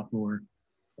was a sophomore,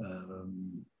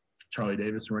 Charlie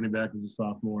Davis, running back, was a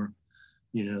sophomore.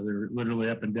 They're literally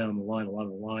up and down the line. A lot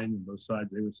of the line on both sides,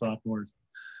 they were sophomores.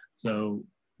 So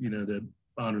to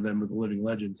honor them with a Living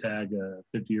Legend tag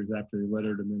 50 years after they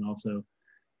lettered, and then also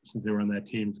since they were on that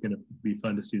team, it's going to be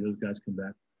fun to see those guys come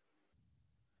back.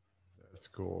 That's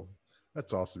cool.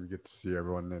 That's awesome. You get to see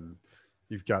everyone, and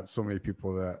you've got so many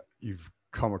people that you've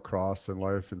come across in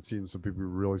life and seen some people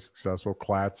really successful.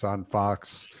 Klatz on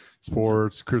Fox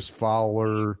Sports, Chris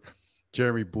Fowler,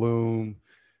 Jeremy Bloom,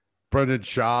 Brendan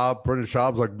Schaub. Brendan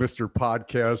Schaub's like Mr.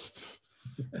 Podcasts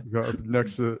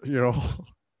next to,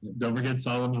 Don't forget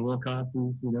Solomon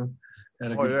Wilcox's,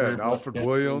 had a Oh good yeah, career. and Alfred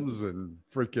Williams and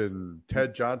freaking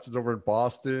Ted Johnson's over in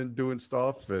Boston doing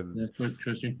stuff, and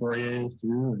Christian Fourier's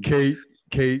too. Kate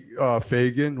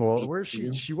Fagan. Well, where's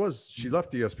she? She left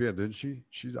ESPN, didn't she?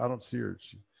 I don't see her.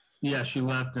 Yeah, she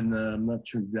left, and I'm not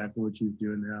sure exactly what she's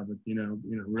doing now, but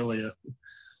really,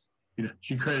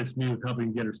 she credits me with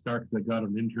helping get her start because I got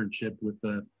an internship with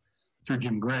through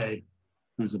Jim Gray,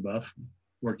 who's a buff,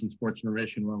 working sports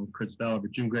narration along with Chris Fowler.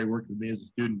 But Jim Gray worked with me as a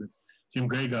student, but Jim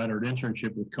Gray got her an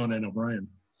internship with Conan O'Brien,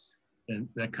 and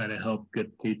that kind of helped get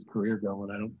Kate's career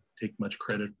going. I don't take much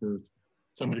credit for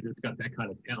somebody that's got that kind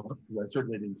of talent, because I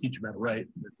certainly didn't teach him how to write.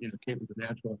 But Kate was a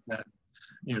natural at that.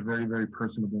 Very, very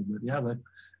personable. But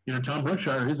yeah, Tom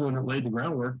Brookshire, he's the one that laid the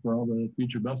groundwork for all the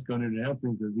future buffs going into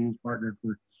announcing, because he was partnered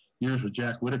for years with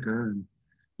Jack Whitaker. And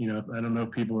I don't know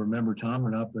if people remember Tom or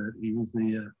not, but he was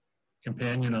the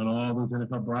companion on all those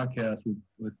NFL broadcasts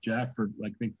with Jack for I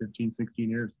think 15, 16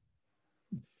 years.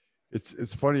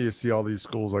 It's funny to see all these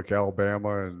schools like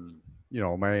Alabama and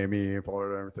Miami and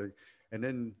Florida and everything, and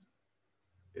then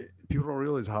people don't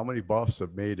realize how many buffs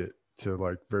have made it to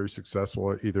like very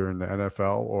successful either in the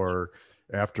NFL or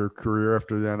after the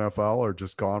NFL, or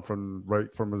just gone from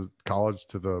college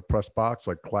to the press box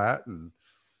like Klatt and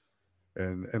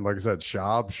like I said,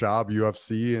 Schaub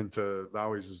UFC, into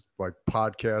now he's just like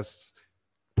podcaster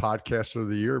of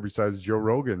the year besides Joe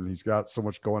Rogan. He's got so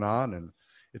much going on, and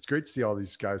it's great to see all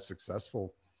these guys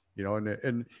successful,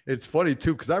 and it's funny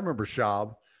too, because I remember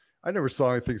Schaub. I never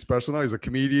saw anything special. Now he's a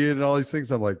comedian and all these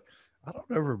things. I'm like, I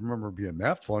don't ever remember being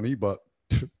that funny, but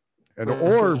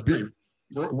we're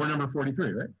number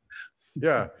 43, right?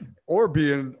 Yeah, or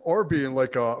being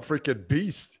like a freaking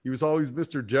beast. He was always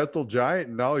Mr. Gentle Giant,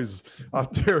 and now he's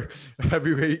out there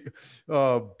heavyweight,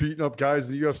 beating up guys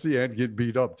in the UFC and getting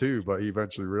beat up too. But he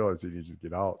eventually realized he needs to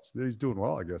get out. So he's doing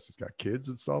well, I guess. He's got kids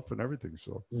and stuff and everything.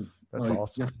 So that's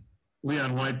awesome.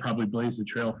 Leon White probably blazed the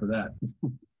trail for that.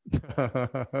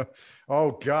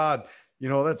 Oh God,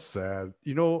 that's sad.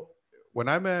 When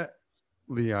I met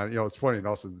Leon, it's funny. And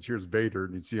also, here's Vader,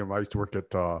 and you'd see him. I used to work at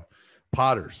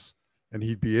Potter's. And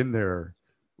he'd be in there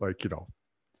like,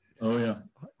 oh yeah,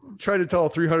 trying to tell a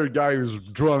 300 guy who's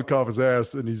drunk off his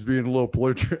ass and he's being a little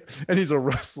belligerent and he's a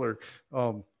wrestler.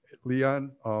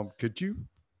 Leon, could you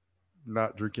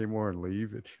not drink anymore and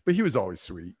leave? But he was always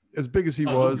sweet, as big as he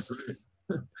was.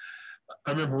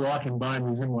 I remember walking by him.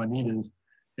 He was in Juanita's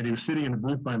and he was sitting in the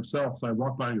booth by himself. So I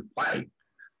walked by and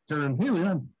he was, hey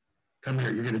Leon, come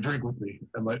here, you're gonna drink with me.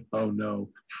 I'm like, oh no.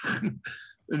 And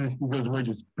he goes, wait,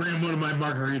 just bring him one of my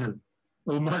margaritas.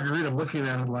 Well, margarita, I'm looking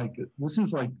at it like, this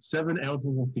is like 7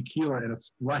 ounces of tequila and a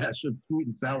splash of sweet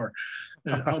and sour.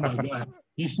 And oh my God,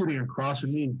 he's sitting across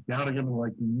from me, downing him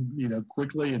like,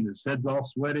 quickly, and his head's all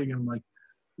sweating. And I'm like,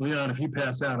 Leon, if you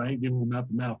pass out, I ain't giving you mouth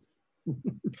to mouth.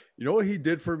 You know what he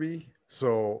did for me?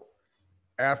 So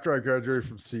after I graduated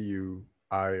from CU,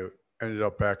 I ended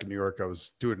up back in New York. I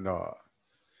was doing, I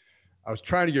was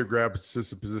trying to get a grad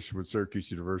assistant position with Syracuse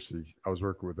University. I was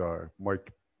working with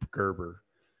Mike Gerber.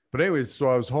 But anyways, so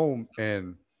I was home,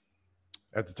 and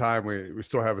at the time we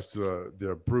still have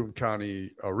the Broome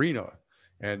County Arena,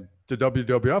 and the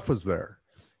WWF was there.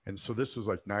 And so this was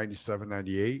like 97,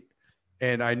 98,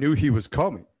 and I knew he was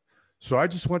coming. So I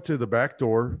just went to the back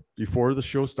door before the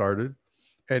show started.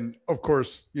 And of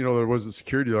course, there wasn't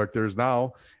security like there's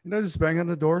now. And I just bang on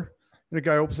the door, and the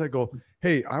guy opens. I go,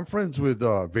 hey, I'm friends with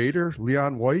Vader,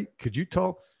 Leon White. Could you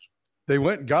tell? They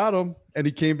went and got him, and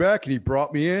he came back and he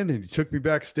brought me in and he took me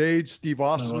backstage. Steve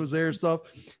Austin was there and stuff.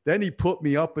 Then he put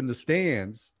me up in the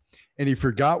stands, and he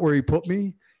forgot where he put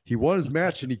me. He won his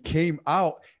match, and he came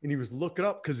out and he was looking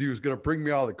up because he was going to bring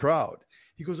me out of the crowd.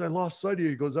 He goes, I lost sight of you.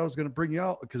 He goes, I was going to bring you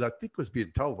out because I think it was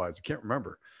being televised. I can't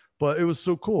remember, but it was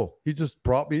so cool. He just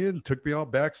brought me in, took me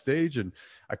out backstage, and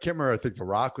I can't remember. I think The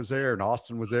Rock was there and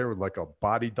Austin was there with like a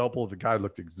body double. The guy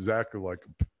looked exactly like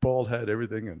a bald head,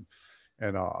 everything.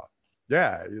 And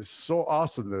yeah, it's so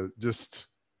awesome to just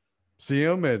see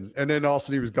him. And then all of a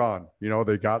sudden he was gone.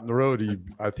 They got in the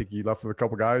road. I think he left with a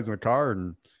couple guys in the car,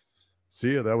 and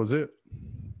see ya. That was it.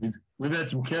 We've had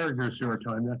some characters through our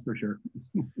time, that's for sure.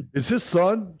 Is his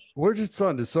son? Where's his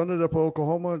son? His son ended up in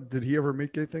Oklahoma. Did he ever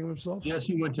make anything of himself? Yes,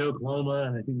 he went to Oklahoma,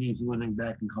 and I think he's living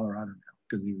back in Colorado now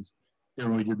because he was there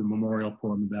when we did the memorial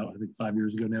for him about, I think, 5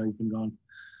 years ago now. He's been gone.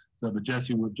 So, but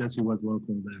Jesse was local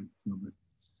then. So, but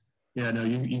Yeah, no,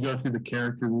 you go through the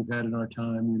character we've had in our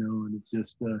time, and it's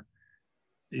just,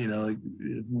 like,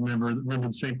 remember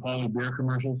the St. Pauli beer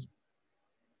commercials?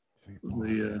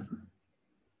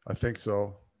 I think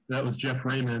so. That was Jeff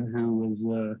Raymond, who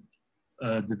was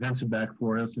a defensive back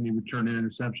for us, and he returned an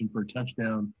interception for a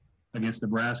touchdown against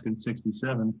Nebraska in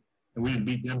 '67, and we didn't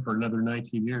beat them for another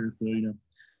 19 years. So,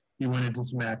 he went into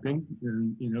some acting,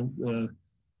 and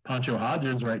Pancho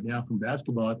Hodges right now from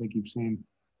basketball. I think you've seen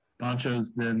Pancho's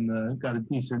been got a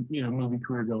decent movie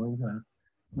career going.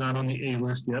 Not on the A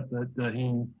list yet, but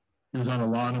he was on a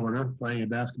Law and Order playing a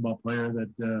basketball player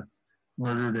that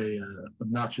murdered a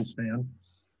obnoxious fan.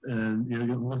 And you're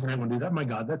looking at one dude, oh my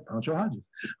God, that's Pancho Hodges.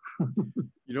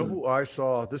 You know who I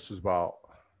saw? This was about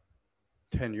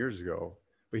 10 years ago,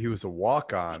 but he was a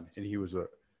walk-on, and he was on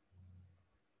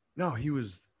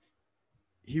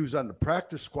the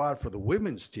practice squad for the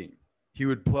women's team. He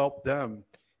would help them.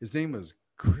 His name was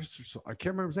Chris or something. I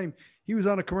can't remember his name. He was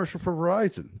on a commercial for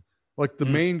Verizon, like the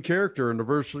main character in the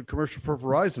commercial for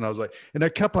Verizon. I was like, and I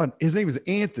kept on, his name was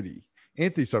Anthony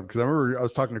something, because I remember I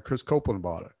was talking to Chris Copeland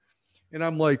about it. And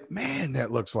I'm like, man,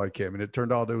 that looks like him. And it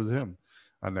turned out it was him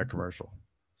on that commercial.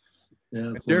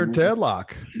 Yeah, Darren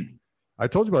Tadlock. I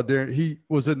told you about Darren. He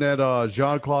was in that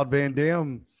Jean-Claude Van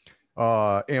Damme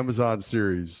Amazon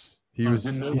series.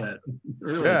 Didn't know that.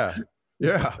 Really?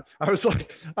 Yeah. I was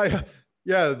like, like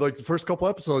the first couple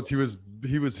episodes, he was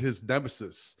his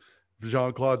nemesis,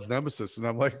 Jean-Claude's nemesis. And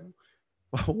I'm like,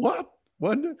 what?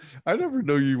 When? I never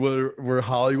knew you were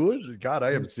Hollywood. God,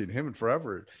 I haven't seen him in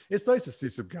forever. It's nice to see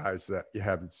some guys that you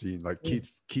haven't seen, like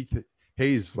Keith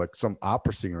Hayes, like some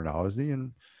opera singer now, isn't he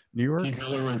in New York? Keith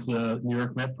Miller was New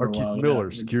York Met for a while. Keith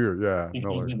Miller, secure, yeah. He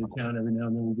comes into town every now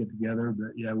and then. We get together,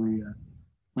 but yeah, we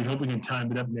hope we can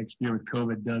time it up next year with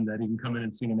COVID done, that he can come in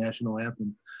and sing a national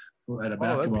anthem at a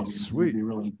basketball game. Sweet. It'd be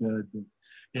really good. But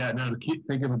yeah, now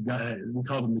think of a guy. We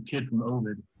called him the kid from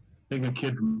Ovid. I think a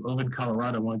kid from Ovid,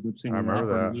 Colorado, winds up singing. I remember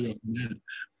that.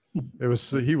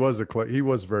 He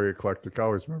was very eclectic. I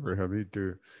always remember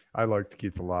him. I liked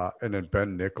Keith a lot, and then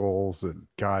Ben Nichols, and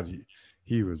God,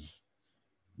 he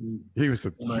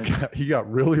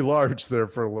got really large there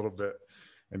for a little bit.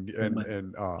 And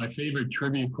my favorite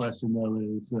trivia question though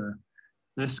is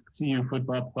this CU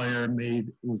football player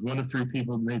was one of three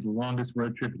people who made the longest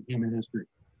road trip in human history.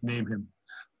 Name him.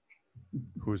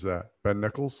 Who's that? Ben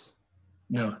Nichols?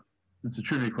 No. It's a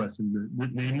trivia question.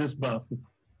 Name this buff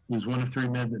was one of three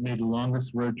men that made the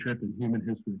longest road trip in human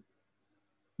history.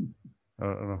 I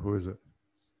don't know. Who is it?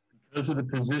 Because of the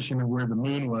position of where the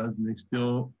moon was, and they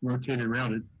still rotated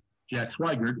around it, Jack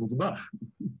Swigert was a buff.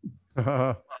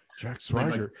 Jack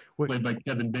Swigert. Played by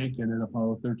Kevin Bacon in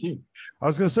Apollo 13. I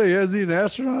was going to say, is he an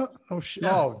astronaut? Oh, shit.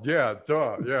 Yeah. Oh, yeah.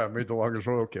 Duh. Yeah, made the longest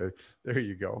road. Okay. There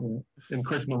you go. Yeah. And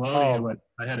Chris Maloney,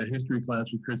 I had a history class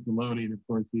with Chris Maloney, and of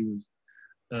course he was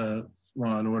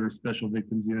Law and Order Special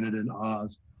Victims Unit in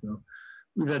Oz. So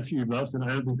we've had a few buffs, and I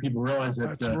don't think people realize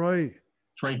that. That's right.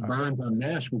 Frank Burns on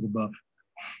MASH was a buff.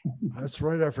 That's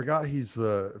right. I forgot he's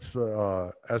and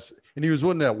he was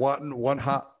one that one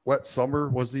hot wet summer.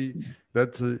 Was he?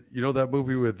 That's that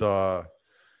movie with it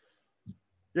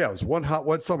was One Hot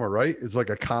Wet Summer, right? It's like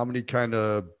a comedy, kind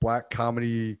of black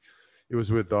comedy. It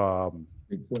was with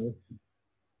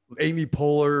Amy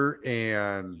Poehler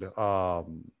and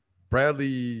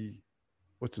Bradley,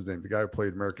 what's his name? The guy who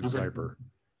played American Sniper.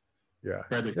 Yeah.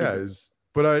 Bradley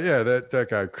that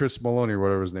guy, Chris Maloney,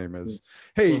 whatever his name is.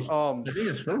 Hey, I think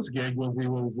his first gig was he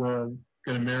was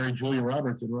going to marry Julia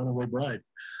Roberts in Runaway Bride,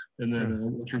 and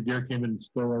then Richard Gere came in and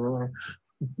stole her role.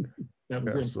 That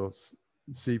was him. So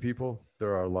see, people,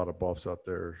 there are a lot of buffs out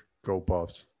there. Go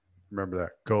Buffs. Remember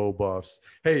that. Go Buffs.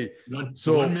 Hey,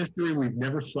 one mystery we've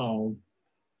never solved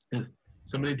is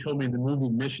somebody told me in the movie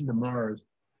Mission to Mars,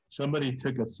 somebody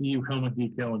took a CU helmet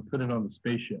decal and put it on the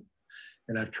spaceship.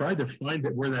 And I've tried to find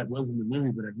it where that was in the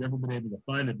movie, but I've never been able to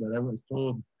find it. But I was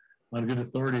told on good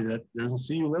authority that there's a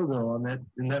CU logo on that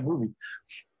in that movie.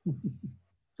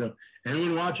 So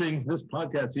anyone watching this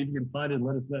podcast, see if you can find it,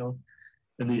 let us know.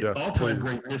 And the all-time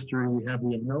great history we have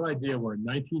no idea where in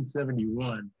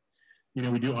 1971,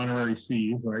 we do honorary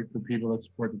C's, right, for people that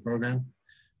support the program.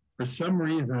 For some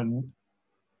reason,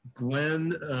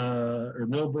 Glenn or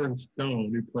Milburn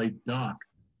Stone, who played Doc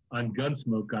on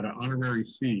Gunsmoke, got an honorary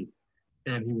C.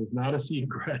 And he was not a CU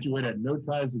graduate, had no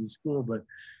ties to the school, but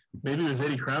maybe it was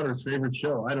Eddie Crowder's favorite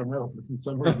show. I don't know. But for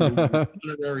some reason, he was an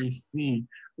honorary C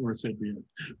recipient.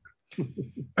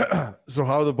 So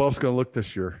how are the Buffs going to look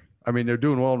this year? I mean, they're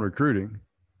doing well in recruiting.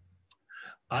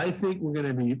 I think we're going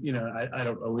to be, I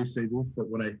don't always say this, but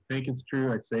when I think it's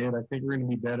true, I say it. I think we're going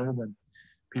to be better than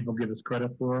people give us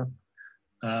credit for.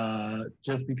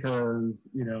 Just because,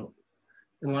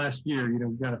 And last year,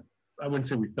 I wouldn't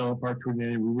say we fell apart toward the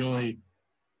end. We really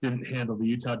didn't handle the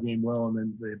Utah game well. And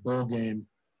then the bowl game,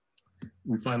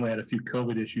 we finally had a few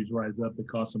COVID issues rise up that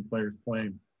cost some players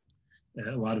playing, and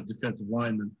a lot of defensive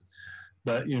linemen.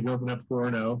 But, to open up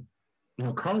 4-0,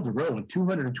 Carl DeRoe went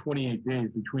 228 days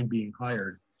between being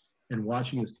hired and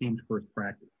watching his team's first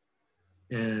practice.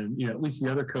 And, at least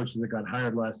the other coaches that got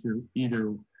hired last year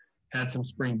either had some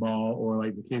spring ball, or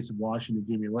like the case of Washington,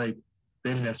 Jimmy Lake,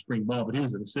 they didn't have spring ball, but he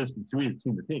was an assistant, so he had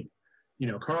seen the team.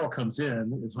 Carl comes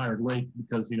in, is hired late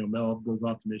because, Mel goes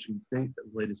off to Michigan State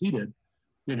as late as he did.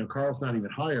 Carl's not even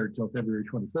hired till February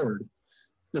 23rd.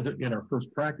 Doesn't get our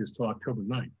first practice till October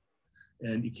 9th.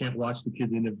 And you can't watch the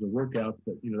kids' individual workouts,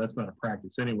 but, that's not a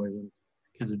practice anyway when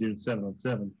kids are doing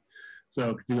 7-on-7.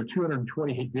 So you go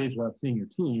 228 days without seeing your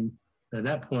team. At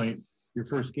that point, your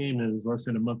first game is less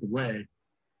than a month away.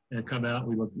 And come out,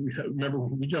 remember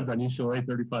we jumped on UCLA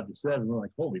 35-7. We're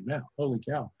like, holy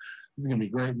cow, this is going to be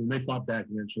great. And then they fought back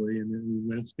eventually, and then we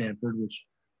went to Stanford, which,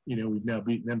 we've now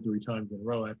beaten them 3 times in a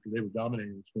row after they were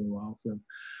dominating us for a while. So,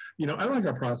 I like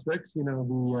our prospects.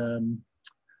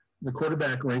 The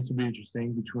quarterback race will be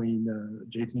interesting between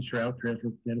J.T. Stroud, transfer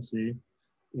from Tennessee,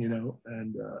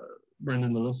 and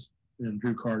Brendan Lewis and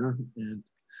Drew Carter. And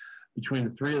between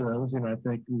the 3 of those, I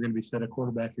think we're going to be set at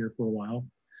quarterback here for a while.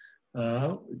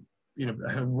 I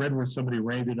read where somebody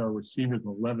rated our receivers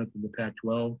 11th in the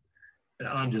Pac-12. And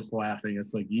I'm just laughing.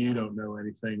 It's like, you don't know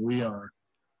anything. We are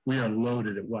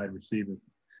loaded at wide receiver.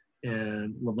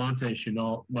 And Levante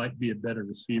Chenault might be a better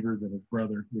receiver than his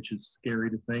brother, which is scary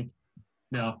to think.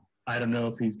 Now, I don't know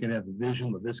if he's going to have the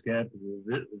vision of this guy.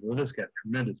 This guy,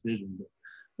 tremendous vision. But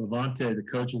Levante, the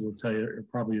coaches will tell you, are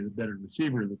probably the better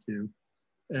receiver of the two.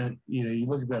 And, you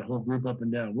look at that whole group up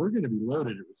and down, we're going to be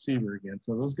loaded at receiver again.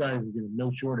 So those guys are going to have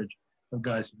no shortage of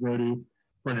guys to go to.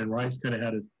 Brendan Rice kind of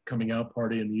had his coming out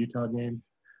party in the Utah game.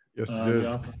 Yes, he did.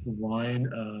 The offensive line,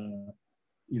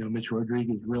 Mitch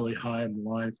Rodriguez is really high on the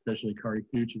line, especially Kari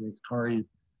Cooch. I think Kari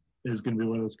is going to be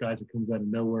one of those guys that comes out of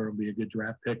nowhere and be a good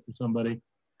draft pick for somebody.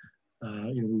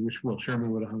 We wish Will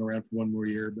Sherman would have hung around for one more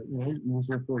year, but, he was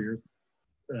here 4 years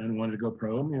and wanted to go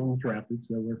pro. He was drafted,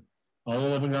 so we're all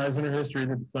 11 guys in our history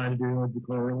that decided to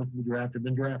declare early for the draft have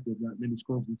been drafted. Not many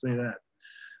schools can say that.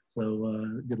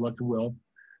 So good luck to Will.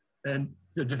 And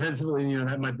defensively,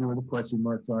 that might be where the question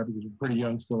marks are because we're pretty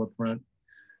young still up front.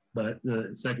 But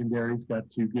the secondary's got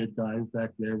 2 good guys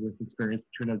back there with experience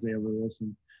between Isaiah Lewis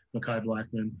and Mekhi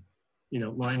Blackman.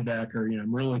 Linebacker,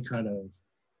 I'm really kind of,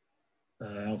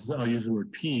 I'll use the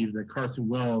word peeved that Carson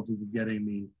Wells isn't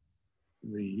getting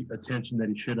the attention that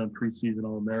he should on preseason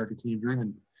All-America teams or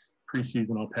even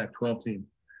preseason All Pac-12 team.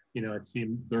 I'd see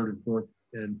him 3rd and 4th.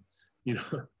 And,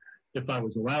 if I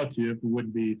was allowed to, if it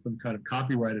wouldn't be some kind of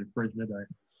copyright infringement,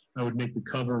 I would make the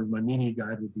cover of my media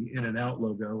guide with the In and Out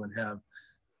logo and have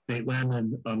Nate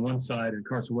Landman on one side and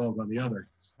Carson Wells on the other,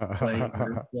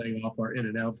 playing off our In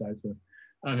and Out guys. So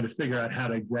I'm going to figure out how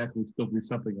to exactly still do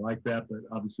something like that, but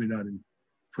obviously not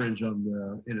infringe on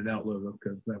the In and Out logo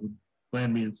because that would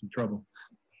land me in some trouble.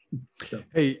 So.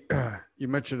 Hey, you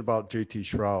mentioned about JT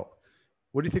Shroud.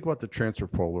 What do you think about the transfer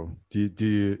portal?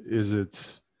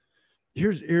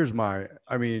 It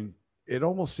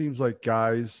almost seems like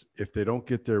guys, if they don't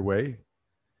get their way,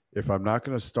 if I'm not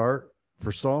going to start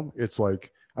for some, it's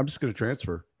like, I'm just going to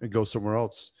transfer and go somewhere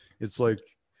else. It's like,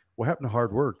 what happened to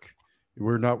hard work?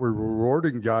 We're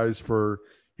rewarding guys for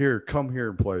come here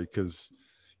and play. Cause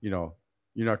you're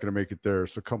not going to make it there.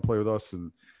 So come play with us.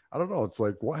 And I don't know. It's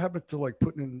like, what happened to like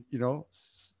putting in,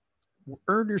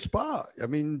 earn your spot. I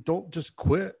mean, don't just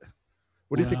quit.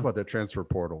 What do you think about that transfer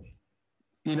portal?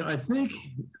 I think,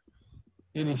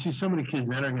 and you see so many kids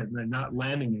entering it and they're not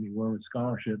landing anywhere with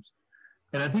scholarships.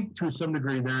 And I think to some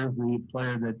degree, there's the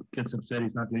player that gets upset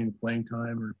he's not getting the playing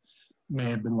time or may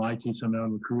have been lied to somehow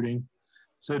in recruiting.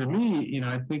 So to me,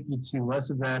 I think you'd see less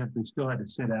of that if they still had to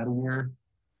sit out a year.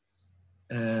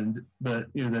 But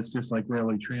that's just like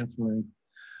rarely transferring.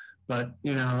 But,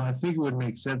 I think it would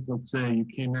make sense, let's say you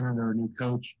came in under a new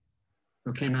coach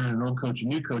or came in under an old coach, a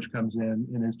new coach comes in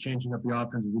and is changing up the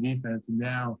offense or the defense. And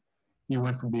now you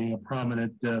went from being a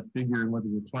prominent figure in whether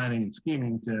you're planning and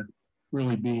scheming to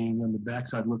really being on the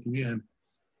backside looking in.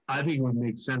 I think it would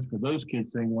make sense for those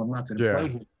kids saying, well, I'm not going to play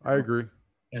here. I agree.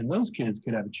 And those kids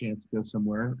could have a chance to go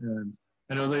somewhere. And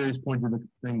I know they always point to the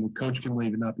thing, the coach can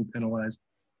leave and not be penalized.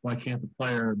 Why can't the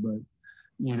player? But,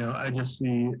 I just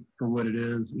see it for what it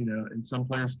is. In some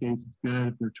players' case, it's good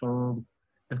if they're told.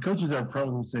 If coaches have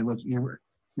problems, say, look, you're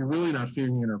really not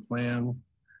figuring in our plan.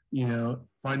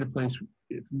 Find a place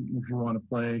if you want to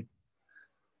play.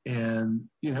 And,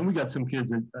 we got some kids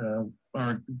that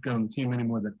aren't on the team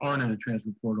anymore that aren't in the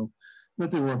transfer portal.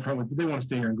 but they want to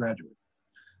stay here and graduate.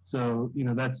 So,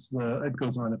 that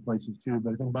goes on at places too.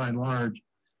 But I think by and large,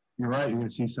 you're right. You're going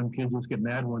to see some kids just get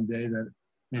mad one day that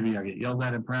maybe I get yelled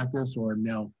at in practice, or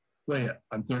now, wait,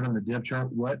 I'm third on the depth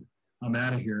chart. What? I'm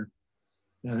out of here.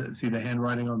 See the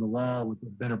handwriting on the wall with a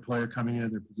better player coming into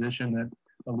their position. That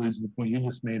alludes to the point you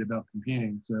just made about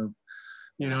competing. So,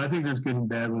 I think there's good and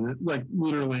bad with it. Like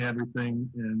literally everything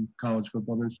in college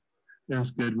football,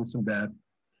 there's good with some bad.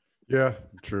 Yeah,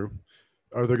 true.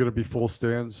 Are there going to be full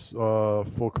stands,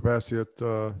 full capacity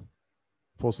at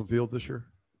Folsom Field this year?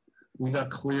 We got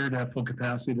cleared at full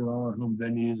capacity to all our home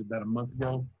venues about a month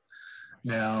ago.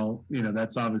 Now,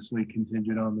 that's obviously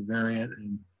contingent on the variant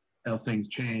and how things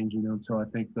change, so I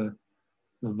think the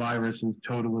virus is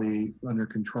totally under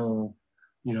control.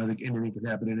 I think anything can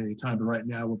happen at any time, but right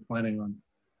now we're planning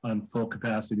on full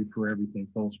capacity for everything: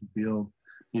 Folsom Field,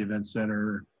 the event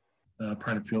center,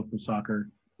 private field for soccer.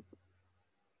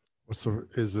 So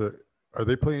are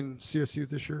they playing CSU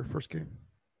this year, first game?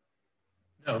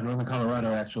 No, Northern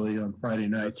Colorado actually on Friday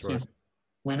night. That's right.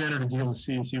 We've entered a deal with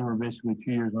CSU. We're basically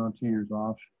 2 years on, 2 years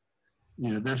off.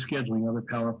 They're scheduling other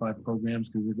Power 5 programs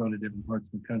because they're going to different parts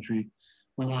of the country.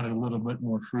 We wanted a little bit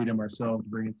more freedom ourselves to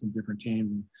bring in some different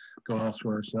teams and go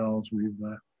elsewhere ourselves. We've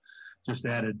just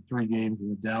added 3 games in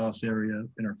the Dallas area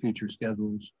in our future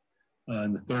schedules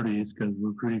in the 30s because we're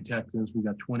recruiting Texas. We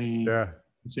got 20,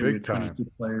 big time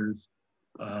 22 players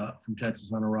from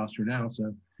Texas on our roster now.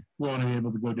 So we want to be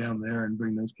able to go down there and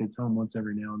bring those kids home once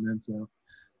every now and then. So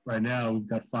right now we've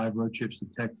got 5 road trips to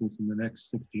Texas in the next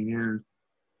 16 years.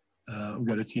 We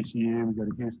go to TCU, we go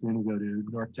to Houston, we go to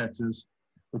North Texas,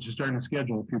 which is starting to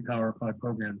schedule a few Power 5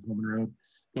 programs home and road.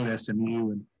 Go to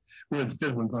SMU, and we're the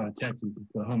 5th one's on Texas.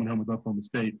 It's a home and home with Oklahoma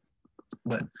State.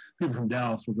 But people from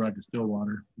Dallas will drive to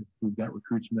Stillwater if we've got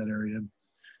recruits from that area.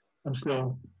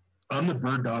 I'm the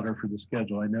bird dogger for the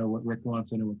schedule. I know what Rick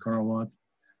wants, I know what Carl wants.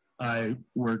 I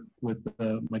work with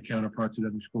my counterparts at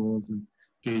other schools and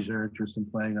gauge their interest in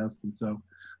playing us. And so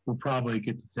we'll probably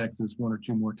get to Texas 1 or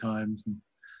 2 more times and,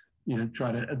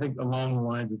 try to, I think along the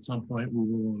lines at some point we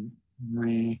will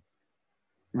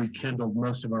rekindle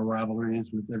most of our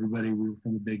rivalries with everybody we were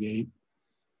from the Big 8.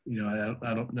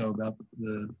 I don't know about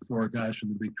the 4 guys from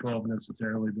the Big 12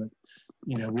 necessarily, but,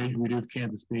 we do have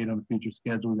Kansas State on the future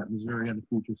schedule. We got Missouri on the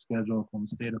future schedule, Oklahoma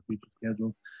State on the future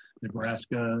schedule.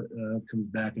 Nebraska comes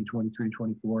back in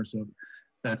 23-24. So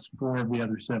that's 4 of the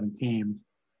other 7 teams.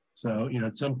 So,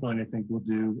 at some point, I think we'll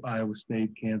do Iowa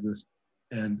State, Kansas,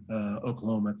 and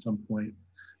Oklahoma at some point,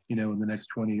 in the next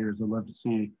 20 years. I'd love to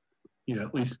see,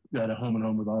 at least got a home and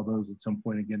home with all those at some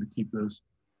point again to keep those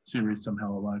series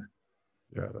somehow alive.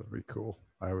 Yeah, that'd be cool.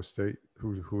 Iowa State,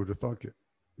 who would have thought it?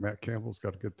 Matt Campbell's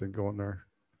got a good thing going there.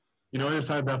 I just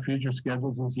talk about future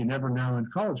schedules is you never know. In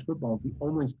college football, it's the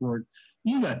only sport,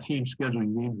 you got teams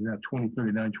scheduling games that have 20,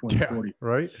 39, 20, 40. Yeah,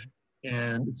 right.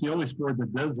 And it's the only sport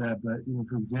that does that. But,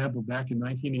 for example, back in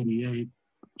 1988,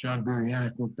 John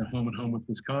Burianic worked a home and home with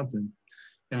Wisconsin.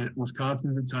 And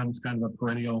Wisconsin at the time was kind of a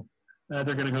perennial. They're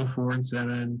going to go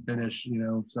 4-7, finish,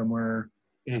 somewhere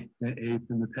eighth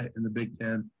in the Big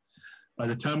Ten. By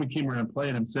the time we came around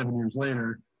playing them 7 years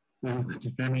later, they were the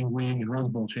defending league and Rose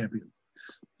Bowl champions.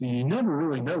 So you never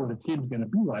really know what a team's going to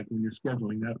be like when you're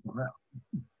scheduling that far out.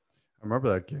 I remember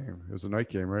that game. It was a night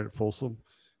game, right, at Folsom,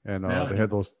 and they had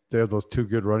those 2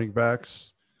 good running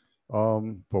backs,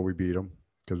 but we beat them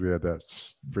because we had that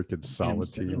freaking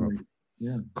solid team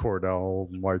of Cordell,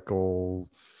 Michael,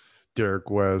 Derek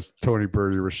West, Tony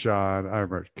Birdie, Rashawn. I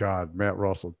remember, God, Matt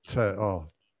Russell.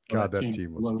 God, that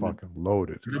team was fucking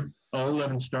loaded. All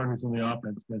 11 starters in the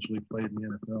offense eventually played in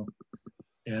the NFL.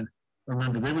 And I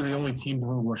remember they were the only team to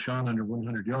hold Rashawn under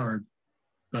 100 yards,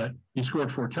 but he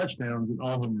scored 4 touchdowns and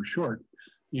all of them were short.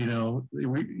 They were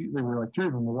like 3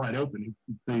 of them were wide open.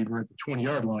 They were at the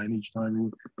 20-yard line each time.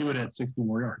 He would have had 60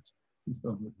 more yards.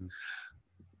 So,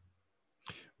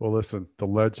 well, listen, the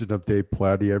legend of Dave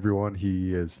Plati, everyone.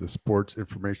 He is the sports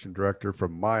information director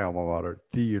from my alma mater,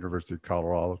 the University of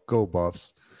Colorado. Go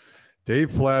Buffs.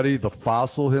 Dave Plati, the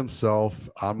fossil himself,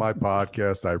 on my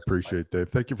podcast. I appreciate it, Dave.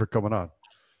 Thank you for coming on.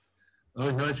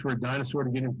 Always nice for a dinosaur to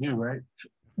get him too, right?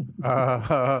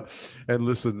 And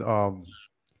listen,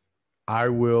 I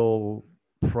will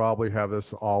probably have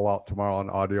this all out tomorrow on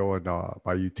audio and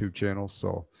my YouTube channel.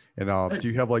 So, and do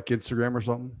you have like Instagram or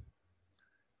something?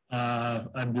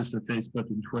 I'm just a Facebook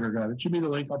and Twitter guy. It should be the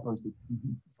link. I'll post it.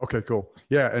 Okay, cool.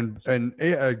 Yeah, and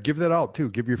give that out too.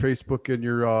 Give your Facebook and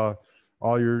your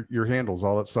all your handles,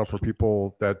 all that stuff for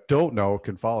people that don't know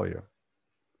can follow you.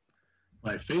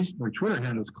 My Twitter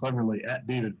handle is cleverly at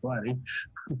David Plati.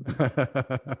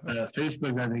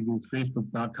 Facebook, I think, is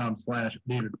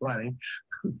facebook.com/David Plati.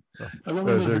 I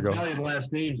remember there you those go. Italian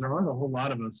last names. There aren't a whole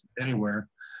lot of us anywhere.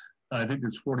 I think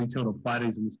there's 40 total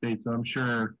Platis in the States. So I'm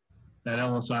sure that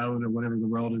Ellis Island or whatever the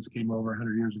relatives came over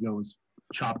 100 years ago was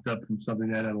chopped up from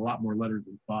something that had a lot more letters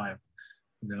than 5.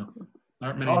 You know,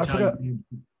 aren't many Italian.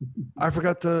 I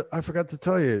forgot to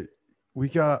tell you, we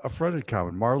got a friend in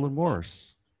common, Marlon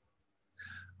Morris.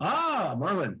 Ah,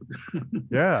 Marlon.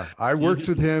 Yeah, I worked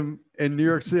with him in New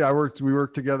York City. We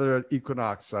worked together at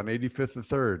Equinox on 85th and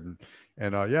 3rd,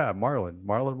 and yeah, Marlon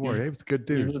Morris. Hey, it's a good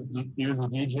dude. He was a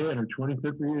DJ at our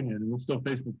 25th reunion, and we're still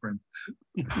Facebook friends.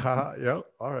 Yep.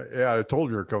 All right. Yeah, I told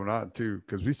you were coming on too,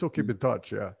 because we still keep in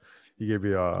touch. Yeah, he gave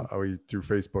me through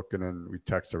Facebook, and then we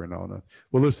text every now and then.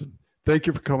 Well, listen, thank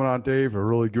you for coming on, Dave.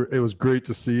 It was great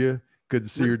to see you. Good to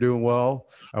see you're doing well.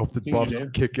 I hope the Buffs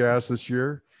kick ass this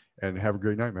year, and have a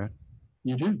great night, man.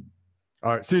 You too.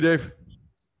 All right. See you, Dave.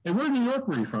 Hey, where in New York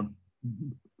were you from?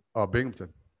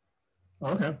 Binghamton.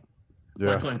 Oh, okay.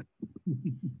 Yeah.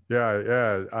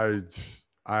 Yeah.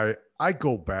 I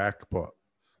go back, but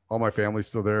all my family's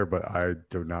still there, but I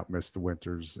do not miss the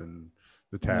winters and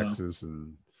the taxes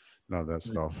and none of that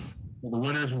stuff. Well, the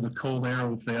winters with the cold air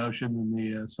with the ocean, and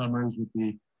the summers with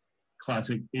the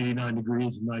classic 89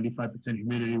 degrees and 95%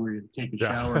 humidity where you take a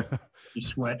shower, you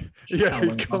sweat. Yeah,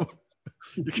 you come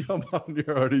on,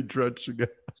 you're already drenched again.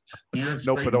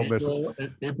 Nope, I don't miss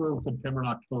it. April, September, and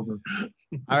October.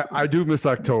 I do miss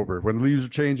October. When leaves are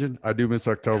changing, I do miss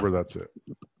October. That's it.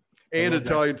 And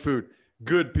Italian food.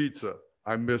 Good pizza.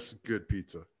 I miss good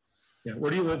pizza. Yeah. Where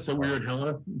do you live? So we're in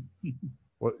Helena?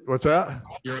 What's that?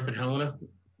 You're up in Helena?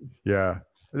 Yeah.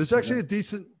 There's actually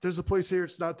there's a place here.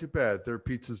 It's not too bad. Their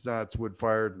pizza's not, it's wood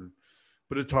fired,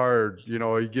 but it's hard. You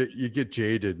know, you get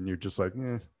jaded and you're just like,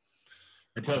 eh.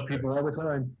 I tell people all the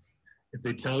time, if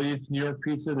they tell you it's New York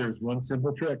pizza, there's one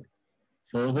simple trick.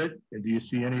 Fold it, and do you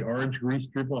see any orange grease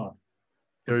drip off?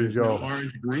 There you go. No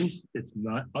orange grease, it's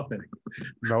not up in it.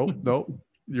 Nope.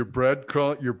 Your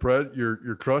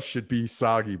crust should be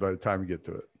soggy by the time you get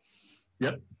to it.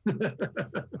 Yep.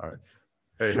 All right.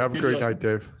 Hey, have a great night,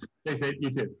 Dave. Thanks,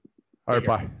 you too. All right,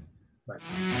 bye. Bye.